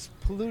that has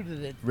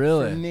polluted it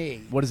Really? for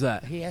me. What is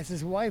that? He has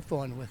his wife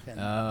on with him.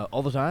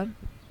 All the time?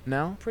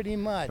 Now? Pretty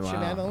much. Wow, I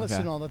mean, I don't listen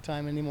okay. all the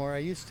time anymore. I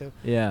used to.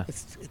 Yeah.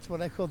 It's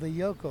what I call the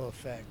Yoko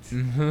effect.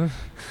 Mm-hmm.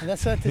 And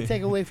that's not to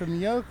take away from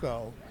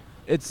Yoko.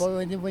 It's But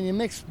when you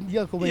mix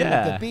Yoko in with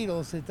the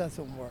Beatles, it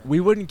doesn't work. we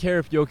wouldn't care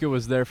if Yoko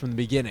was there from the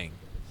beginning,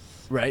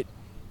 right?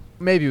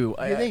 Maybe.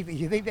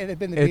 You think that'd have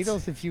been the it's-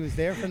 Beatles if she was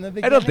there from the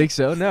beginning? I don't think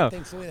so. No. I don't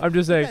think so either. I'm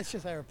just saying. That's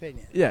just our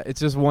opinion. Yeah, it's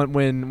just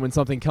when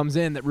something comes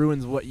in that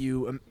ruins what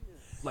you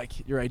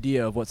your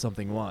idea of what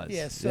something was.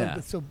 Yeah,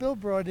 so Bill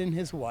brought in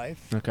his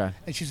wife, Okay.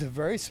 and she's a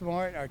very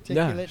smart,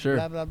 articulate, sure.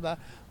 blah, blah, blah,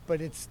 but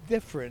it's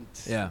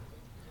different. Yeah.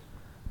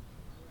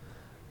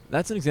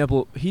 That's an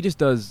example. He just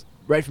does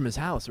right from his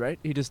house, right?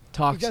 He just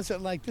talks. He does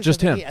it like this.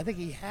 Just him. I think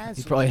he has.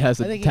 He probably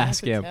has I a think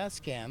task he has cam. a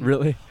task cam.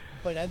 Really?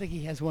 But I think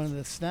he has one of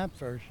the snap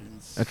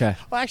versions. Okay.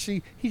 Well,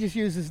 actually, he just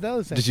uses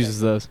those. I Just think. uses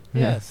those.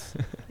 Yes.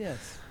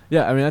 Yes.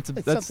 Yeah, I mean It's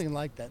that's something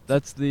like that.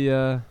 that's the.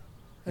 I think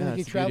he that's the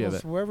beauty of travels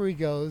it. wherever he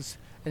goes,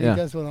 And Yeah. he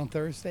does one on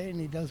Thursday, and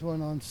he does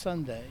one on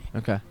Sunday.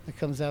 Okay. That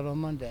comes out on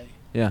Monday.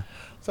 Yeah.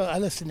 So I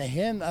listen to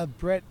him,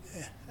 Brett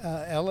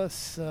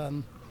Ellis.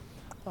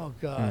 Oh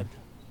God,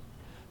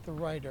 the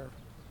writer.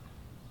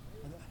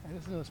 I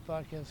listen to his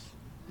podcast.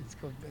 It's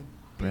called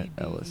Brett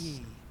BBE. Ellis.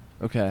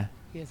 Okay.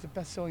 He has a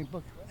best-selling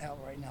book out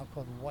right now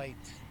called White.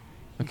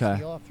 He's Okay.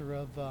 the author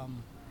of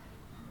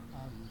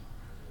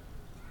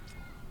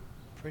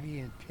Pretty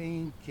in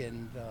Pink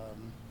and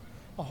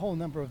a whole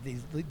number of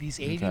these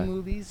 80 Okay.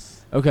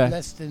 movies. Okay.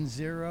 Less Than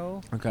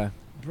Zero. Okay.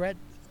 Brett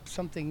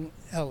something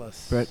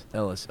Ellis. Brett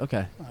Ellis.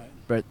 Okay. All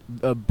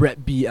right.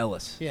 Brett B.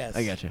 Ellis. Yes.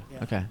 I got you.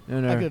 Yeah. Okay.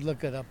 I could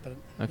look it up, but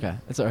Okay.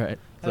 It's all right.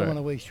 I don't want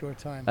to waste your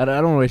time. I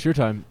don't want to waste your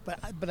time.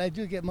 But I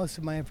do get most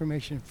of my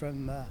information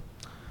from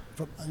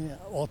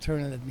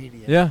alternative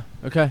media. Yeah.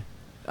 Okay.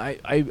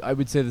 I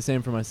would say the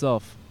same for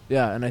myself.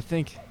 Yeah, and I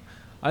think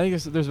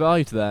there's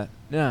value to that.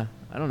 Yeah.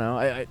 I don't know.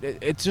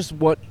 It's just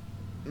what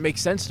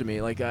makes sense to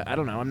me. Like I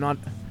don't know. I'm not.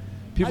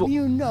 People. How do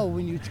you know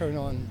when you turn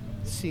on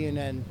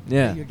CNN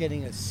Yeah. that you're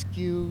getting a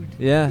skewed?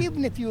 Yeah.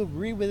 Even if you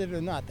agree with it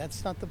or not,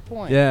 that's not the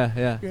point. Yeah.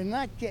 Yeah. You're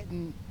not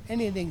getting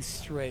anything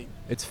straight.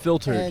 It's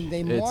filtered. And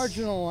they It's-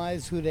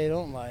 marginalize who they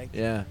don't like.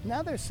 Yeah.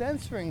 Now they're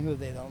censoring who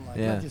they don't like,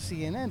 Yeah. not just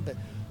CNN, but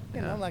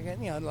Yeah.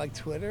 like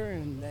Twitter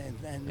and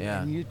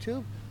Yeah.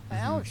 YouTube.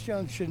 Alex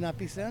Jones should not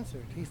be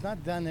censored. He's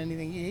not done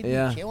anything. He didn't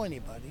Yeah. kill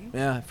anybody.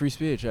 Yeah. Free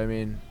speech. I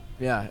mean,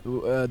 yeah.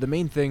 The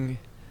main thing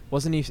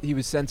wasn't he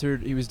was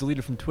censored. He was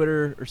deleted from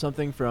Twitter or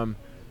something from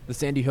the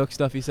Sandy Hook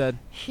stuff he said.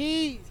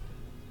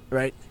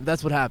 Right.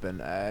 That's what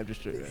happened. I'm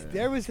just.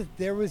 There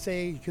was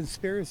a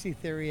conspiracy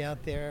theory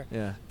out there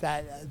Yeah.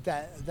 that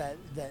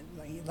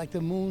like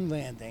the moon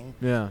landing,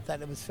 Yeah.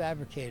 that it was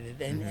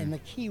fabricated, and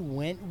he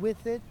went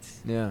with it.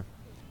 Yeah.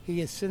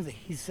 He's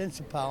since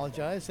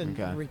apologized and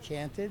Okay.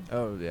 recanted,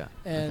 Oh yeah.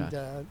 and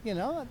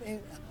Okay.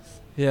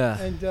 Yeah.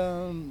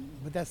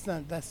 but that's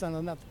not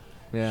enough.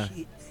 Yeah.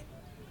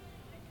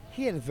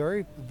 He had a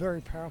very,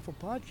 very powerful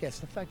podcast.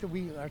 The fact that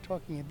we are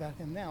talking about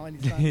him now, and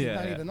he's not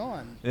Yeah. even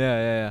on.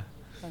 Yeah.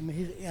 I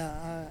mean,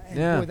 and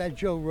Yeah. boy, that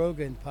Joe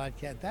Rogan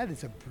podcast, that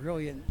is a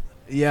brilliant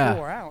Yeah.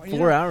 4 hours.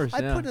 4 hours. I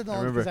yeah. put it on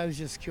remember. because I was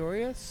just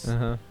curious,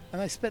 Uh-huh.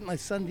 and I spent my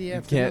Sunday You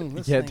afternoon can't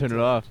listening turn to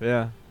it off.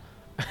 Yeah.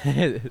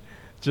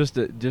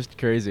 just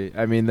crazy.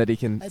 I mean that he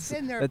can. And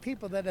then there are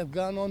people that have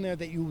gone on there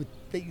that you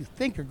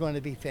think are going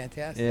to be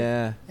fantastic,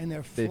 Yeah. and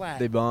they're They flat.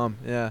 they bomb.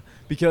 Yeah.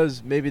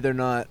 Because maybe they're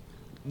not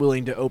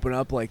willing to open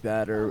up like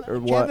that or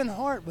what. Kevin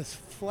Hart was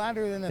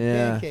flatter than a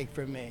Yeah. pancake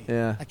for me.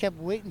 Yeah. I kept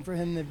waiting for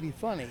him to be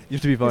funny. You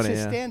have to be funny. His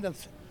Yeah.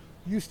 stand-ups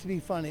used to be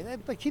funny,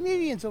 but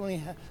comedians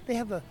only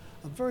have a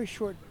very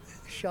short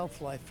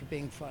shelf life for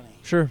being funny.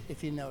 Sure.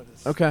 If you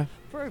notice. Okay.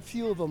 Very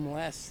few of them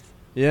last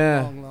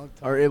Yeah. long time.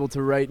 Are able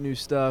to write new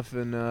stuff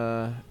and.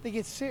 They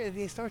get serious.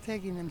 They start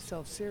taking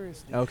themselves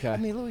seriously. Okay. I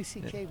mean, Louis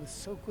C.K. was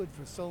so good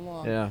for so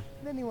long. Yeah.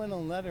 And then he went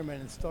on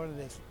Letterman and started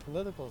his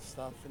political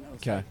stuff, and it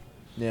was Okay. like,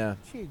 Yeah.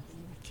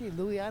 gee,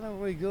 Louis, I don't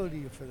really go to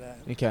you for that.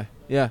 Okay.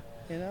 Yeah.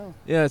 You know.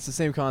 Yeah, it's the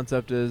same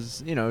concept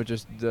as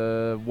just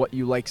what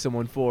you like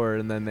someone for,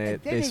 and then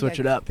And they he switch got-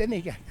 it up. Then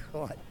he got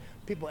caught.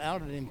 People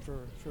outed him for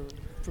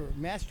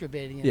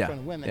masturbating in Yeah.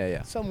 front of women. Yeah,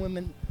 yeah. Some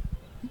women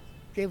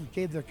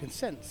gave their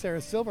consent.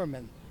 Sarah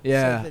Silverman.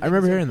 Yeah, said that I it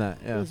remember was hearing that.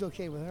 It Yeah. was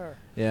okay with her.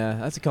 Yeah,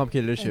 that's a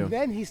complicated issue. And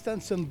then he's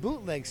done some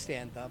bootleg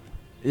stand-up.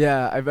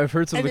 Yeah, I've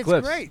heard some And of the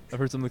it's clips. great. I've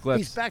heard some of the clips.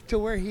 He's back to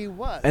where he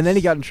was. And then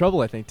he got in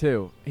trouble, I think,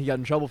 too. He got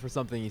in trouble for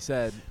something he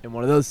said in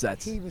one of those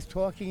sets. He was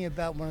talking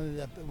about one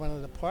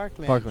of the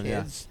Parkland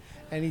Yeah. kids,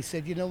 and he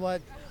said, "You know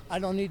what? I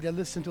don't need to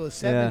listen to a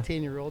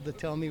 17-year-old to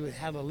tell me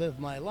how to live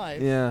my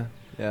life. Yeah,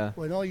 yeah,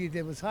 When all you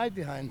did was hide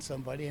behind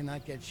somebody and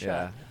not get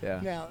shot." yeah.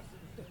 Now,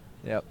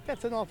 Yep.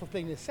 that's an awful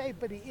thing to say,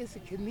 but he is a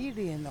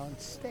comedian on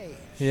stage.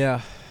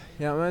 Yeah.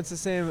 Yeah, well, it's the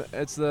same.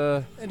 It's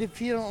the And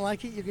if you don't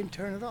like it, you can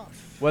turn it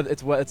off.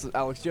 it's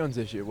Alex Jones'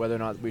 issue, whether or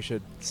not we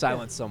should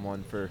silence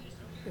someone for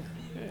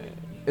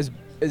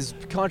as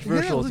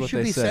controversial You know as who what should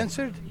they be say.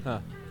 censored? Huh.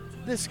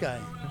 This guy.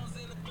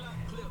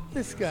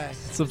 This guy.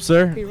 What's up,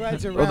 sir? He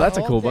rides around Oh, that's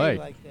a all cool day bike.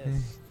 like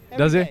this.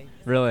 Does Every he? day.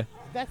 Really?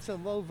 That's a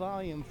low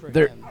volume for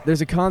There, him.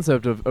 there's a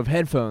concept of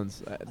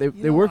headphones. They You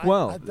know, work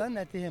well. I've done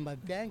that to him.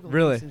 I've dangled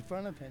Really? this in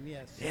front of him.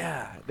 Yes.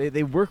 Yeah,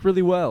 they work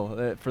really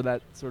well for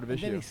that sort of And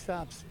then issue. he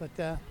stops, but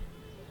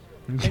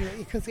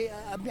because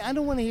I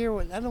don't want to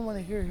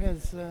hear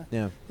his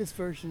Yeah. his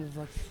version of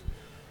like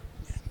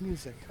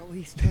music. Oh,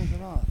 he's turned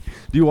it off.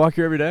 Do you walk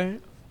here every day?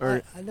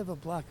 Or I live a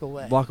block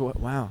away. block away?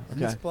 Wow. And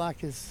Okay. this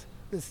block is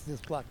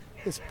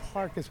this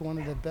park is one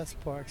of the best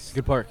parks.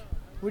 Good park.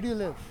 Where do you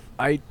live?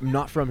 I'm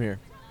not from here.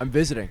 I'm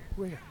visiting.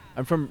 Where?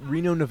 I'm from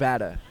Reno,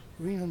 Nevada.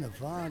 Reno,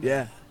 Nevada.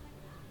 Yeah.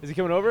 Is he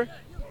coming over?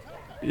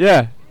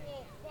 Yeah.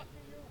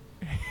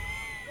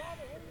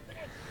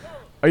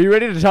 Are you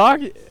ready to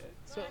talk?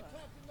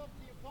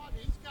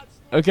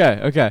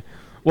 Okay.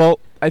 Well,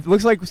 it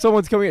looks like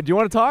someone's coming in. Do you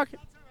want to talk?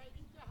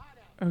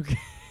 Okay.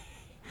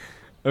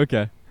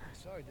 Okay.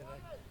 Sorry,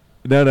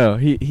 did I? No.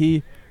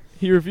 He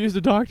refused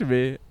to talk to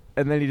me,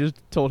 and then he just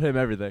told him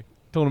everything.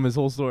 Told him his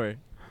whole story,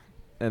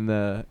 and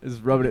is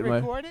rubbing Did it you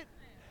in my. record it?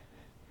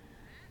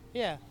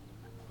 Yeah.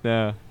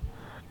 No.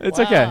 It's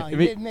Wow, okay. He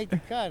didn't make the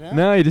cut, huh?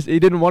 No, he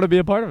didn't want to be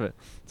a part of it.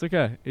 It's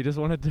okay. He just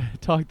wanted to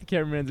talk the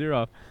cameraman's ear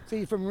off. So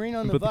you're from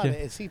Reno, And put the Nevada.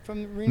 ca- Is he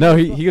from Reno? No,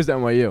 Nevada? he goes to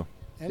NYU.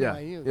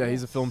 NYU. Yeah,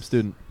 he's a film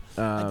student.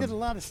 I did a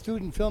lot of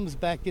student films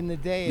back in the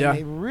day, and Yeah.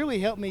 they really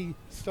helped me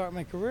start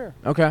my career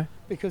Okay.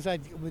 because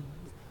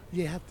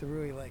you have to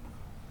really like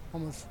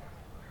almost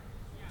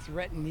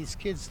threaten these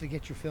kids to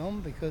get your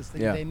film because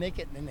they make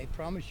it and they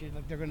promise you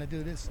like they're going to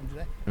do this and do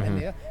that, and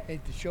they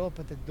have to show up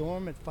at the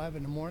dorm at 5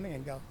 in the morning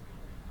and go.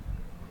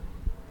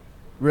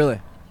 Really?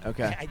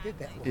 Okay. I did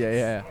that once.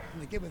 Yeah.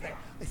 And the kid was like,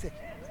 I said,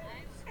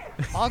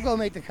 I'll go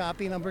make the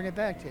copy and I'll bring it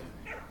back to you.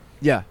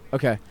 Yeah.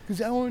 Okay.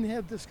 Because I only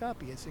have this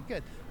copy. I said,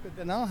 good. But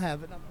then I'll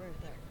have it and I'll bring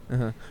it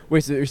back.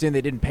 Wait, so you're saying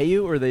they didn't pay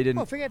you, or they didn't?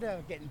 Well, forget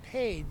about getting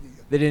paid.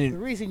 They didn't The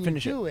reason you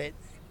finish do it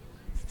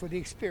for the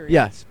experience.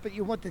 Yes. But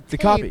you want the The tape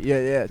copy.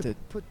 Yeah. to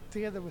put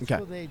together with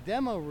a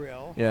demo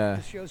reel Yeah.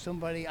 to show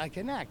somebody I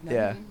can act. Now,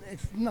 Yeah.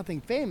 It's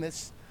nothing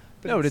famous.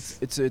 But No, but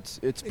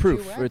it's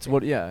proof. you It's what?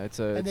 acting. Yeah. It's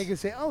a. And they can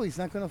say, oh, he's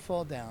not going to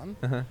fall down.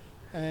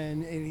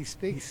 And he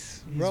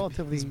speaks He's-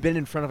 relatively. He's been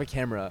in front of a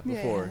camera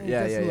before. It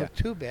Yeah. doesn't look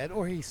too bad,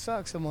 or he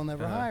sucks and we'll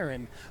never hire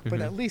him.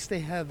 But at least they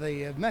have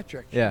a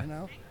metric, Yeah. you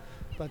know.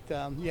 But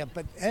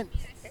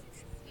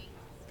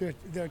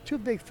there are two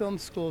big film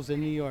schools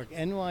in New York,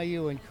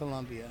 NYU and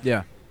Columbia.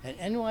 Yeah. And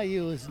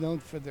NYU is known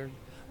for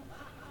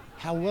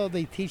how well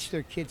they teach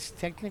their kids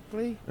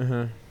technically.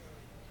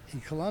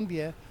 In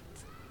Columbia,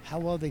 how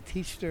well they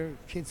teach their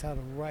kids how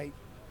to write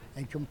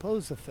and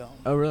compose a film.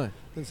 Oh, really?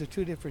 Those are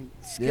two different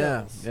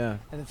skills. Yeah.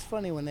 And it's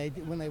funny when they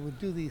would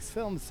do these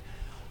films,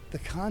 the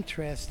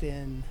contrast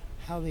in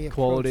how they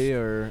Quality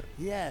approached- or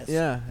yes,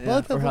 yeah.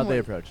 both Or of how them they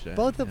were- approached it.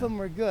 Both of them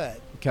were good,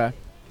 Okay.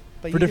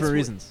 but For you different just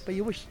reasons. But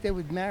you wish they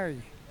would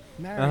marry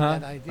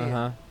that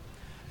idea.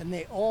 And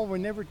they all were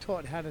never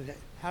taught how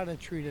to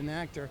treat an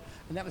actor,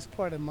 and that was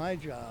part of my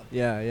job.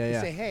 Yeah. To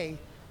say, hey,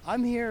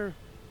 I'm here.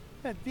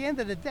 At the end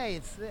of the day,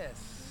 it's this.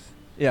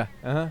 Yeah.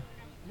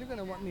 You're going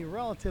to want me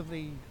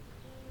relatively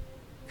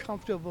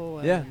comfortable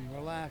and Yeah.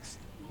 relaxed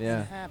Yeah.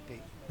 and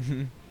happy.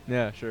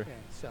 Yeah. Sure.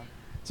 Yeah,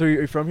 So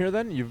you're from here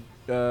then? You've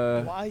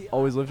I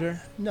always lived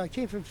here? No, I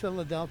came from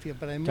Philadelphia,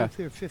 but I moved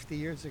here 50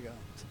 years ago.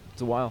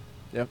 It's a while.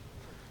 Yep.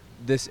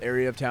 This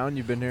area of town,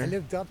 you've been here? I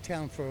lived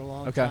uptown for a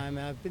long Okay. time,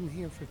 and I've been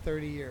here for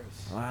 30 years.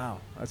 Wow,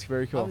 that's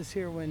very I cool. was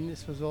here when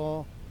this was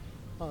all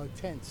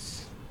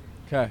tents.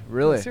 Okay,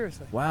 really? No,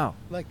 seriously. Wow.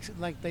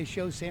 Like they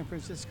show San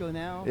Francisco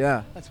now.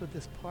 Yeah. That's what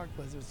this park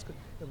was. It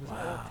was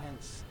all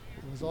tents.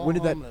 It was all When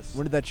homeless.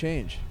 did that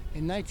change?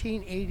 In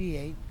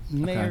 1988,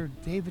 Mayor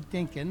David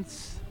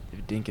Dinkins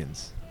David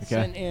Dinkins.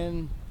 sent Okay.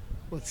 in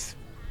what's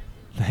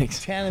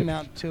Thanks.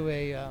 tantamount to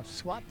a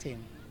SWAT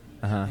team.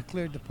 And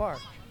cleared the park.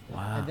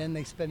 Wow. And then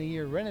they spent a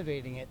year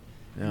renovating it.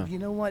 Yeah. You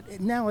know what?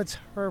 Now it's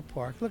her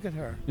park. Look at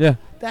her. Yeah.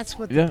 That's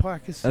what Yeah. the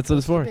park is. That's what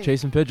it's for. supposed to be.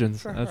 Chasing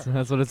pigeons. For That's her.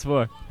 what it's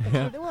for.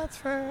 Yeah. Well, it's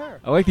for her.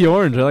 I like the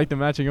orange. I like the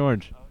matching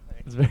orange.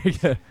 It's very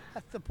good.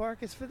 That's the park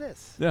is for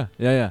this. Yeah.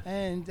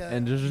 And,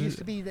 And it just- used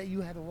to be that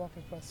you had to walk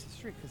across the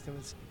street because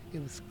it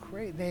was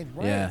crazy. They had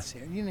riots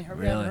here. You Really?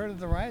 haven't heard of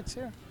the riots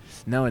here?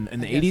 No, in the I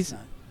guess 80s?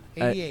 not.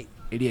 88.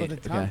 88. For the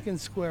Okay.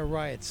 Tompkins Square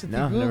riots. If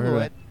No, you never Google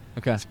heard it, of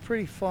Okay. it's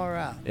pretty far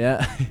out.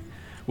 Yeah.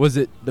 Was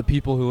it the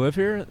people who live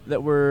here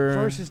that were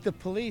Versus the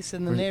police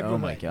in the neighborhood. Oh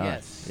my god.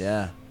 Yes.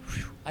 Yeah.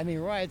 I mean,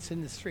 riots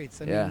in the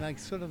streets. I Yeah. mean, like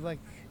sort of like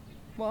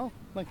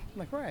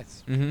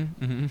riots.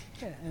 Mm-hmm.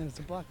 Yeah, and it's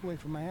a block away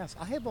from my house.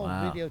 I have old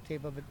Wow.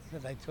 videotape of it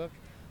that I took,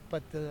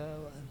 but the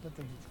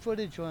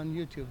footage on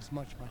YouTube is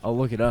much. I'll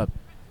look it up.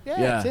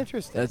 Yeah, it's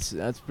interesting.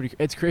 That's pretty.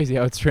 It's crazy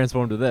how it's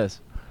transformed to this.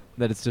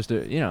 That it's just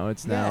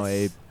it's now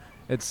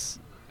Yes.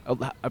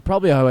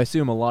 probably how I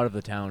assume a lot of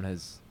the town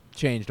has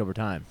changed over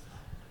time.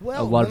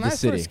 Well, lot of when the I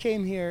city. first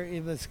came here,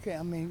 it was.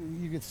 I mean,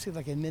 you could see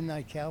like a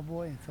Midnight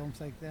Cowboy and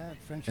films like that,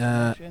 French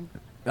Connection.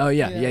 Oh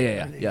yeah.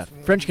 Yeah.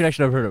 French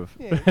Connection I've heard of.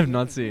 Yeah, I've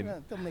not seen.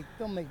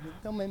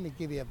 Don't make me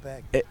give you a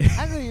back. Eh.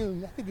 How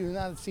could you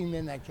not have seen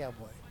Midnight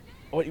Cowboy?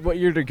 What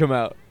year did it come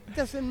out? It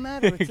doesn't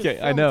matter. It's Okay, a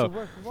film. I know. It's a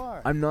work of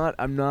art. I'm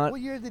not.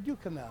 What year did you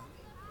come out?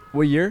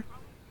 What year?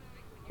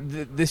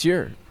 This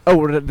year. Oh,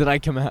 where did I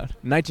come out?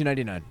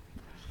 1999.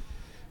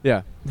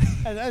 Yeah.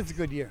 That's a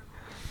good year.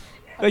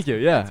 Thank you.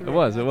 Yeah, That's a it real-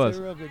 was. that's It was.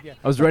 a real good year.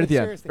 I was No, right but at the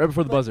end, seriously, right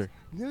before the but buzzer.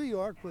 New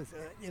York was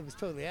it was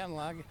totally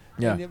analog.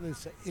 Yeah. And it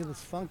was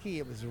funky.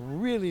 It was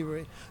really,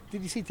 really.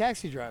 Did you see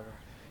Taxi Driver?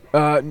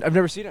 I've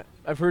never seen it.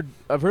 I've heard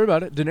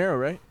about it. De Niro,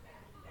 right?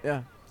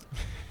 Yeah.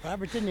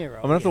 Robert De Niro.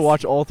 I'm gonna have to yes.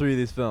 watch all three of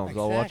these films.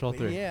 Exactly. I'll watch all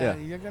three. Yeah,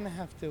 you're gonna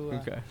have to.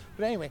 Okay.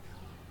 But anyway,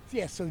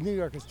 yeah. So New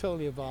York has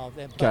totally evolved.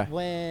 But Okay.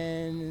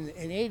 when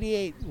in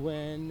 '88,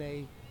 when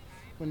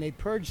they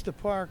purged the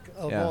park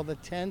of Yeah. all the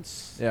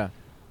tents, Yeah.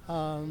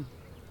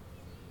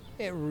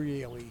 it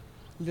really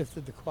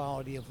lifted the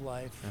quality of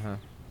life. Uh-huh.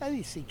 And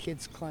you see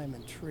kids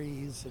climbing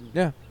trees and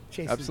Yeah.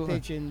 chasing absolutely.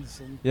 pigeons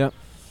and Yeah.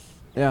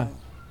 Yeah. uh,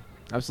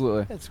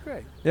 Absolutely. that's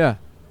great. Yeah.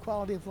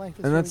 Quality of life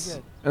is And really that's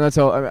good. and that's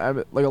how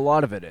like a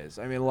lot of it is.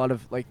 I mean, a lot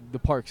of like the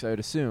parks. I would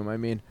assume. I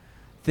mean,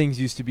 things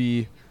used to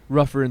be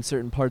rougher in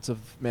certain parts of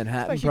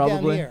Manhattan, Especially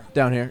probably.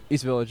 down here,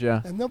 East Village,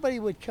 yeah. And nobody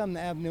would come to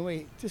Avenue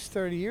 8 just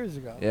 30 years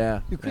ago.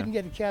 Yeah. You couldn't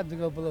get a cab to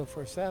go below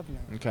First Avenue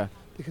Okay.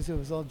 because it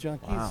was all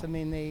junkies. Wow. I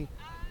mean, they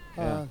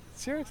Yeah.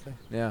 seriously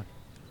Yeah.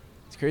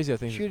 It's crazy how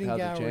things shooting how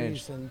they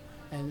galleries changed.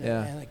 and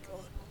Yeah. and like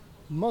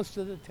most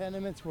of the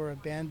tenements were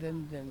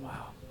abandoned and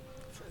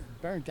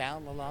burnt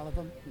out. A lot of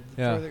them.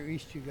 The Yeah. further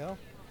east you go,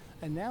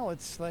 and now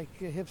it's like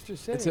a hipster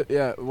city.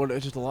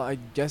 It's just a lot. I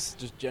guess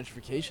just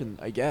gentrification.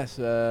 I guess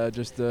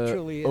just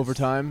Truly is. over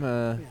time,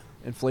 Yeah.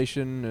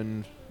 inflation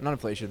and not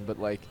inflation, but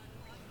like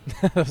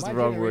that's My the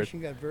wrong word.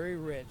 generation got very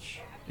rich,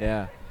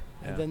 Yeah.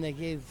 and then they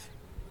gave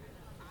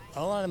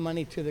a lot of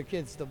money to their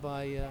kids to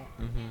buy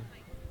Mm-hmm.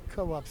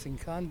 co-ops and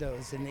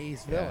condos in the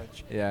East Yeah.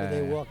 Village, Yeah, where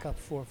they yeah. walk up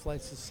 4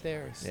 flights of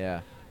stairs.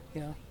 Yeah.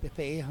 You know, they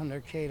pay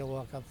 $800K to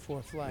walk up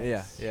 4 flights.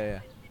 Yeah. Yeah.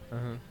 Yeah.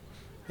 Uh-huh.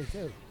 They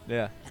do.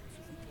 Yeah.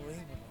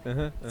 Unbelievable.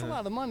 Uh-huh. It's a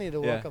lot of money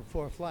to Yeah. walk up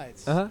 4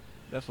 flights. Uh-huh.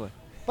 Definitely.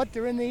 But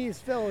they're in the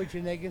East Village,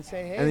 and they can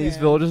say, "Hey, And the East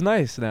man, Village is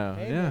nice now.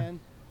 Hey, yeah. man.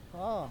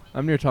 Oh,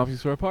 I'm near Tompkins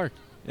Square Park.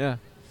 Yeah.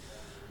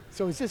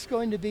 so is this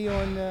going to be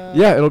on?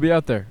 Yeah, it'll be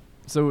out there.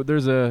 So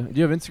there's a. Do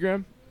you have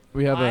Instagram?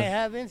 We have I a.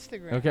 have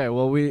Instagram. Okay.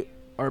 Well,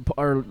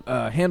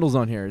 our handles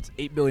on here. It's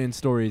 8 Billion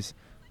Stories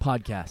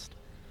Podcast.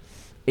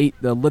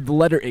 The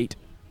letter 8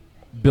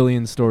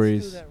 billion Let's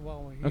stories. do that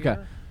while we're here. Okay.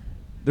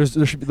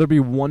 There'll be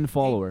one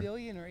follower. 8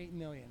 billion or 8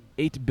 million?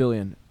 8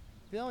 billion,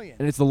 Billion.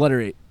 and it's the letter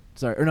 8.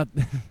 Sorry, or not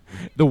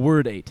the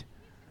word 8.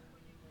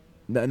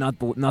 Not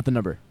the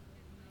number.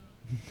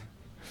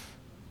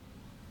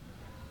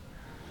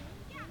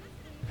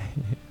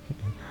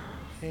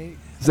 Hey,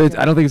 So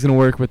I don't think it's gonna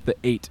work with the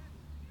 8.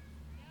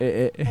 oh,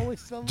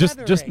 it's the just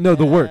letter no, eight.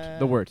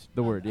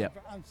 the word. Yeah.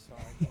 I'm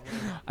sorry.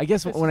 I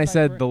guess This when I is my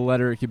said fir- the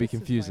letter, it could be This is my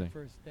confusing.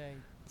 first day.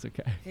 It's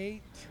okay.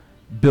 8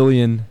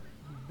 Billion.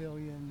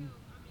 billion.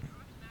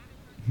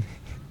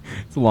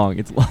 It's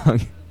long.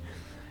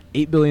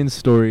 8 Billion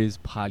Stories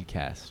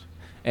Podcast,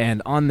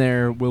 and on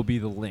there will be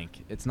the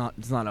link. It's not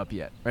up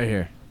yet. Right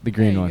here, the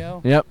green There you one.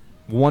 go. Yep.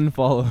 One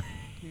follower.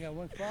 You got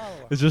one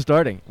follower. It's just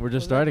starting. We're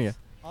just Well, starting it.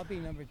 I'll be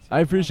number 2. I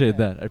appreciate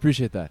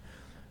Okay. that.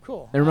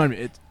 Cool. And remind me,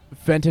 it's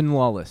Fenton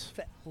Lawless.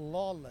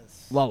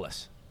 Lawless.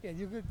 Lawless. Yeah,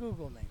 you could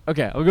Google me.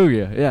 Okay, I'll Google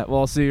you. Yeah. Well,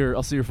 I'll see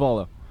your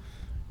follow.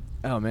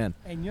 Oh man,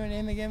 And your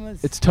name again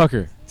was? it's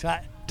Tucker.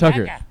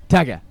 Tucker.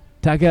 Taka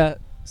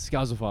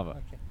Skazofava.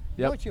 Okay.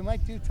 You know Yep. what you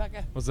might do,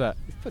 Tucker? What's that?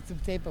 Just put some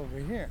tape over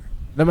here.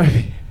 That might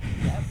be.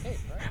 You have tape,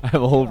 right? I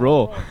have a whole Yeah,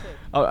 roll. of tape.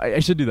 Oh, I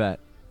should do that.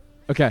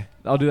 Okay,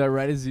 I'll do that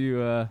right as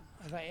you. As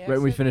I Right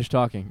when we asked it, finish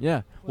talking.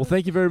 Yeah. Well,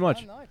 thank you very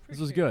much. No, I This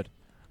was appreciate good.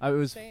 It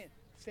was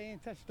Stay in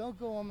touch. Don't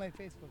go on my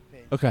Facebook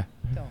page. okay.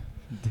 Don't.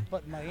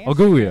 But my I'll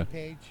Google Instagram you.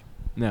 page,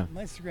 Yeah.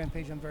 my Instagram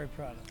page, I'm very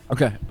proud of.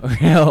 Okay.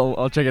 Okay.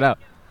 I'll check it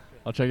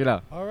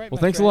out. All right. Well,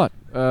 my thanks a friend.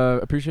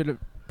 lot. Appreciate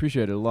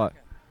it a lot.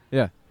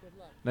 Yeah. Good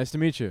luck. Nice to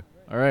meet you.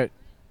 All right.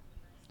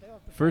 Stay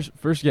off the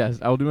First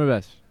guest. I will do my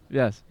best.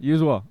 Yes. You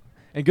as well.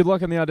 And good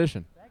luck on the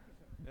audition. Thank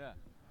you, sir. Yeah.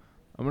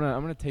 I'm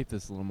gonna tape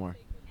this a little more,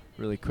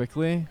 really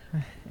quickly.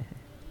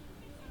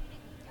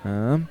 We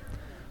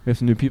have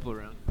some new people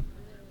around.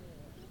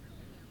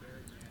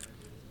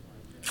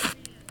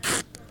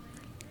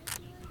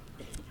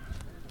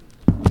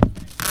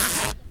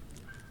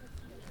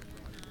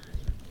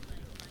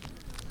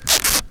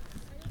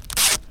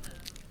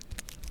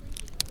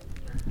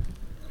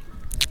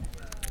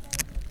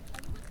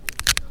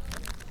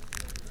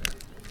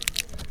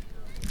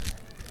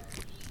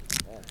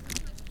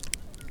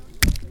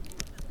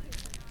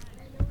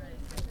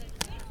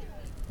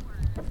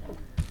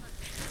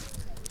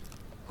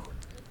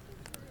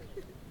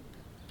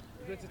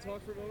 To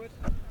talk for a moment?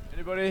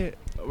 Anybody?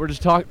 We're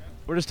just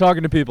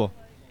talking to people.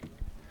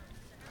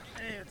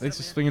 Thanks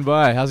for swinging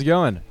by. How's it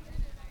going?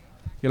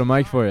 Got a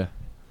mic for you.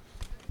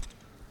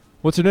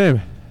 What's your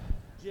name?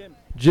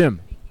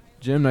 Jim.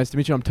 Jim, nice to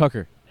meet you. I'm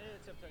Tucker.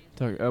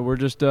 Tucker. We're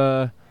just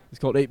it's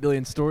called 8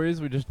 Billion Stories.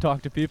 We just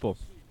talk to people.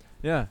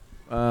 Yeah.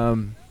 Do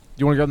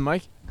you want to grab the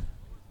mic?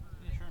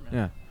 Yeah, sure, man.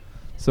 Yeah.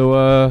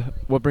 So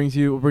what brings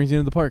you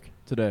into the park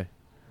today?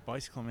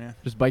 Bicycle, man.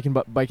 Just biking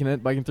through?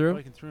 Biking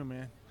through,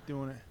 man.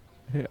 Doing it.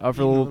 Hey, for a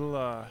Eating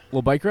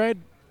little bike ride,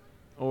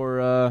 or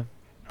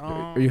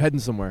are you heading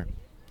somewhere?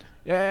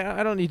 Yeah,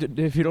 I don't need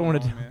to. If you don't Going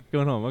want to, home, man.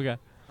 going home. Okay,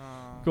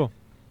 cool.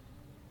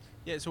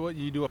 Yeah, so what,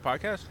 you do a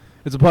podcast?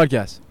 It's a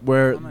podcast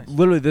where Oh, nice.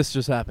 literally this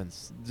just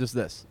happens. Just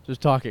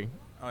talking.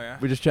 Oh, yeah?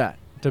 We just chat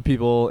to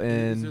people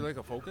Is there in like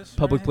a focus? or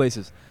public anything?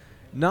 places.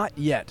 Not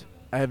yet.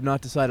 I have not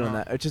decided on Oh.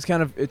 that. It's just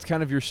kind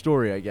of your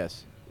story, I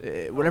guess.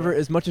 Whatever, Alright.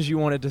 as much as you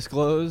want to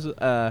disclose,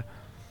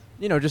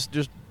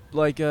 just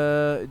like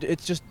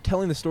it's just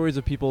telling the stories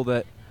of people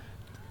that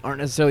aren't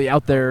necessarily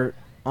out there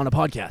on a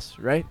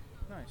podcast, right?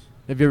 Nice.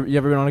 Have you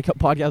ever been on a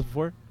podcast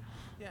before?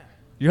 Yeah.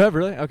 You have,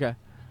 really? Okay.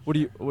 What do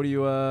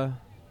you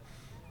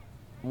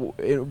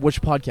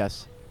which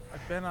podcasts?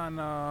 I've been on,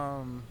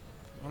 one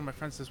of my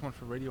friends does one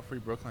for Radio Free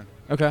Brooklyn.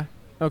 Okay.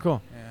 Oh,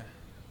 cool. Yeah.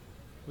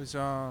 It was,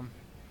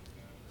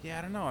 yeah,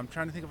 I don't know. I'm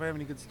trying to think if I have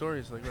any good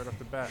stories, like, right off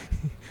the bat.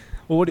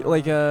 Well, what do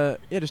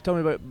you, just tell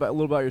me about a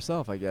little about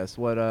yourself, I guess.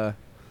 What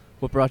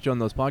What brought you on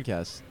those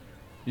podcasts?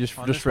 You On just this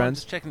one, friends?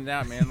 just checking it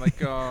out, man. Like,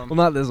 Well,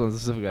 not this one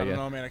specifically. I I don't guess.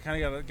 know, man. I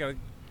kind of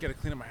gotta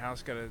clean up my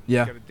house. Got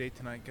Yeah. a date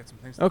tonight. Get some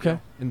things. To Okay.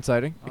 do.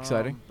 Exciting.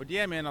 Exciting. But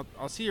yeah, man.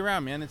 I'll see you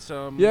around, man. It's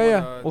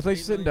Yeah. Well,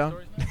 thanks for sitting down.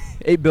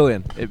 8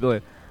 billion.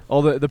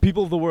 All the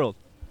people of the world.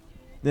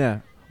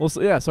 Yeah. Well,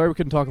 yeah. Sorry we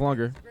couldn't talk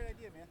longer. It's a great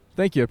idea, man.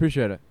 Thank you. I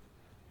appreciate it.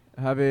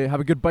 Have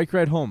a good bike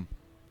ride home.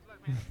 Good luck,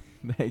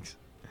 man. Thanks.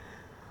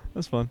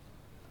 That's fun.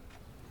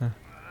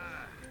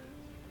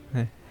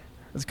 Hey,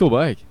 that's a cool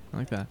bike. I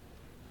like that.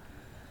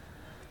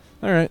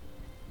 All right.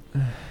 I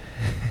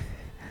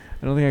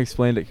don't think I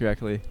explained it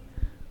correctly,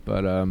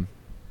 but it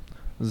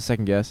was a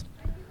second guess.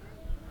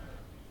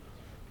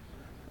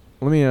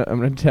 Let me. I'm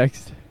gonna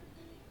text.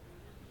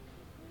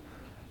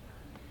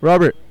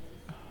 Robert,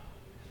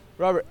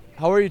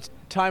 how are you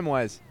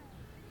time-wise?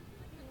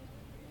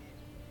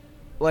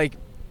 Like,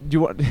 do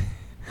you want do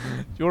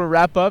you want to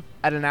wrap up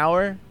at an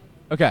hour?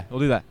 Okay, we'll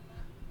do that.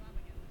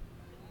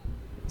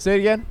 Say it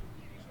again.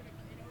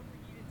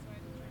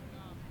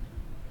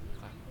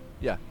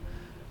 Yeah.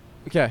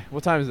 Okay,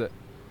 what time is it?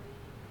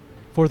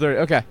 4:30.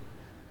 Okay.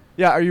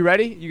 Yeah, are you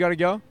ready? You gotta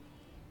go?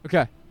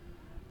 Okay.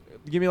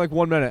 Give me like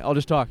 1 minute. I'll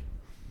just talk.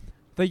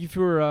 Thank you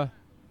for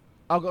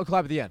I'll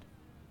clap at the end.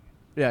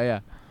 Yeah.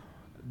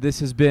 This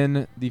has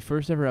been the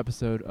first ever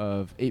episode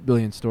of 8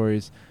 Billion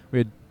Stories. We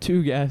had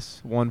 2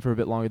 guests, one for a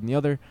bit longer than the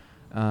other.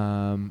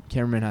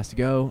 Cameraman has to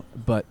go,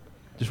 but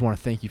just want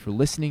to thank you for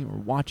listening or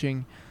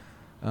watching.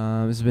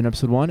 This has been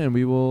episode 1, and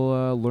we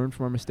will learn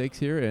from our mistakes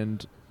here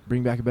and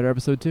bring back a better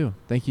episode 2.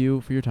 Thank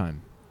you for your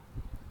time.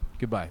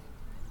 Goodbye.